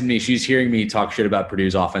just texted me. She's hearing me talk shit about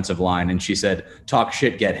Purdue's offensive line, and she said, "Talk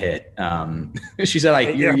shit, get hit." She said,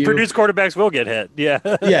 "I hear Yeah, you." Purdue's quarterbacks will get hit. Yeah.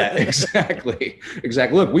 Yeah, exactly,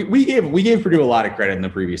 exactly. Look, we gave Purdue a lot of credit in the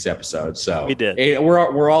previous episode, We so did.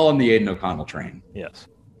 we're all on the Aiden O'Connell train. Yes.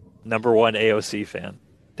 Number one AOC fan,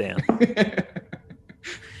 Dan.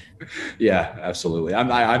 Yeah, absolutely.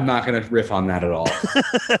 I'm not going to riff on that at all.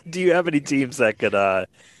 Do you have any teams that could that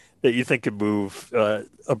you think could move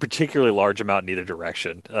a particularly large amount in either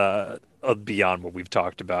direction beyond what we've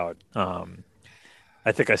talked about?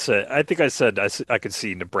 I could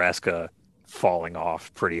see Nebraska falling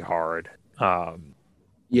off pretty hard,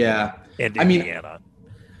 Yeah, and I mean, Indiana.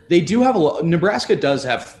 they do have Nebraska does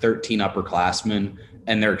have 13 upperclassmen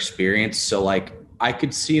and their experience, so like I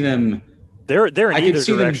could see them. They're in I could either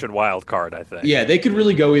see them. direction wild card, I think. Yeah, they could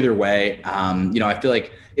really go either way. I feel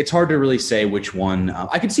like it's hard to really say which one.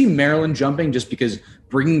 I could see Maryland jumping just because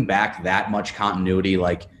bringing back that much continuity,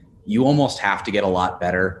 like you almost have to get a lot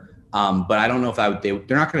better. But I don't know if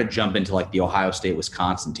they're not going to jump into like the Ohio State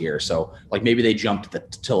Wisconsin tier. So like maybe they jump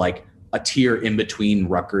to like a tier in between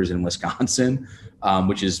Rutgers and Wisconsin,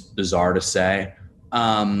 which is bizarre to say.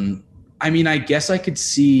 I mean, I guess I could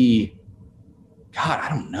see. God, I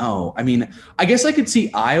don't know. I mean, I guess I could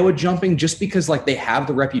see Iowa jumping just because like they have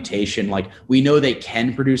the reputation. Like we know they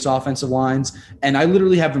can produce offensive lines, and I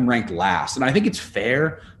literally have them ranked last. And I think it's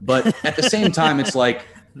fair, but at the same time, it's like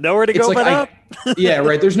Nowhere to it's go like but up. yeah,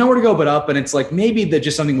 right. There's nowhere to go but up, and it's like maybe that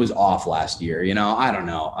just something was off last year. I don't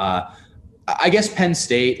know. I guess Penn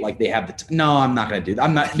State, like they have no, I'm not going to do that.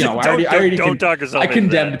 I'm not, Don't talk yourself I into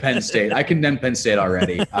condemned that. Penn State. I condemned Penn State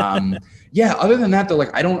already. Yeah. Other than that, though,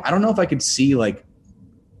 like I don't know if I could see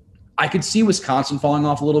I could see Wisconsin falling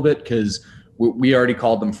off a little bit because we already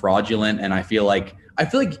called them fraudulent, and I feel like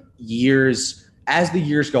as the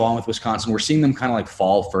years go on with Wisconsin, we're seeing them kind of like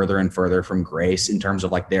fall further and further from grace in terms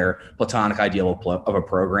of like their platonic ideal of a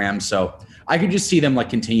program. So I could just see them like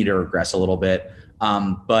continue to regress a little bit.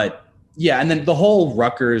 But yeah, and then the whole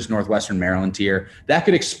Rutgers, Northwestern Maryland tier, that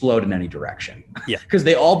could explode in any direction. Yeah. Because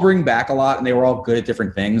they all bring back a lot and they were all good at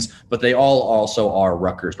different things, but they all also are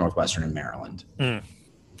Rutgers, Northwestern, and Maryland.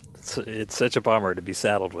 It's such a bummer to be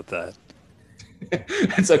saddled with that.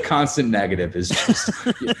 It's a constant negative. Is just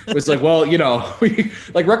it's like, well,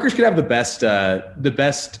 like Rutgers could have the best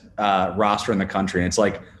roster in the country, and it's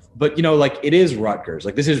like, but like it is Rutgers.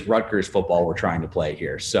 Like this is Rutgers football we're trying to play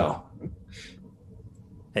here. So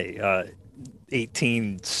Hey,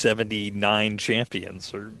 1879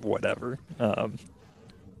 champions or whatever.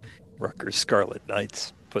 Rutgers Scarlet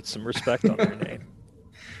Knights. Put some respect on their name.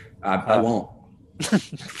 I won't.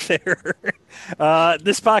 Fair.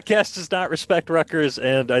 This podcast does not respect Rutgers,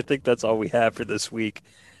 and I think that's all we have for this week.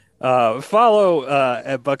 Follow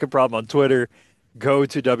at Bucket Problem on Twitter. Go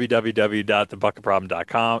to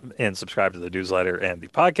www.thebucketproblem.com and subscribe to the newsletter and the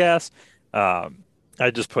podcast. I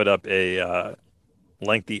just put up a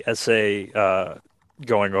lengthy essay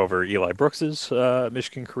going over Eli Brooks's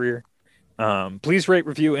Michigan career. Please rate,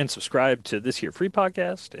 review, and subscribe to this here free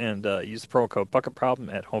podcast, and use the promo code Bucket Problem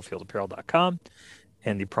at homefieldapparel.com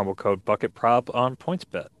and the promo code Bucket Prob on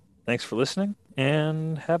PointsBet. Thanks for listening,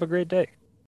 and have a great day.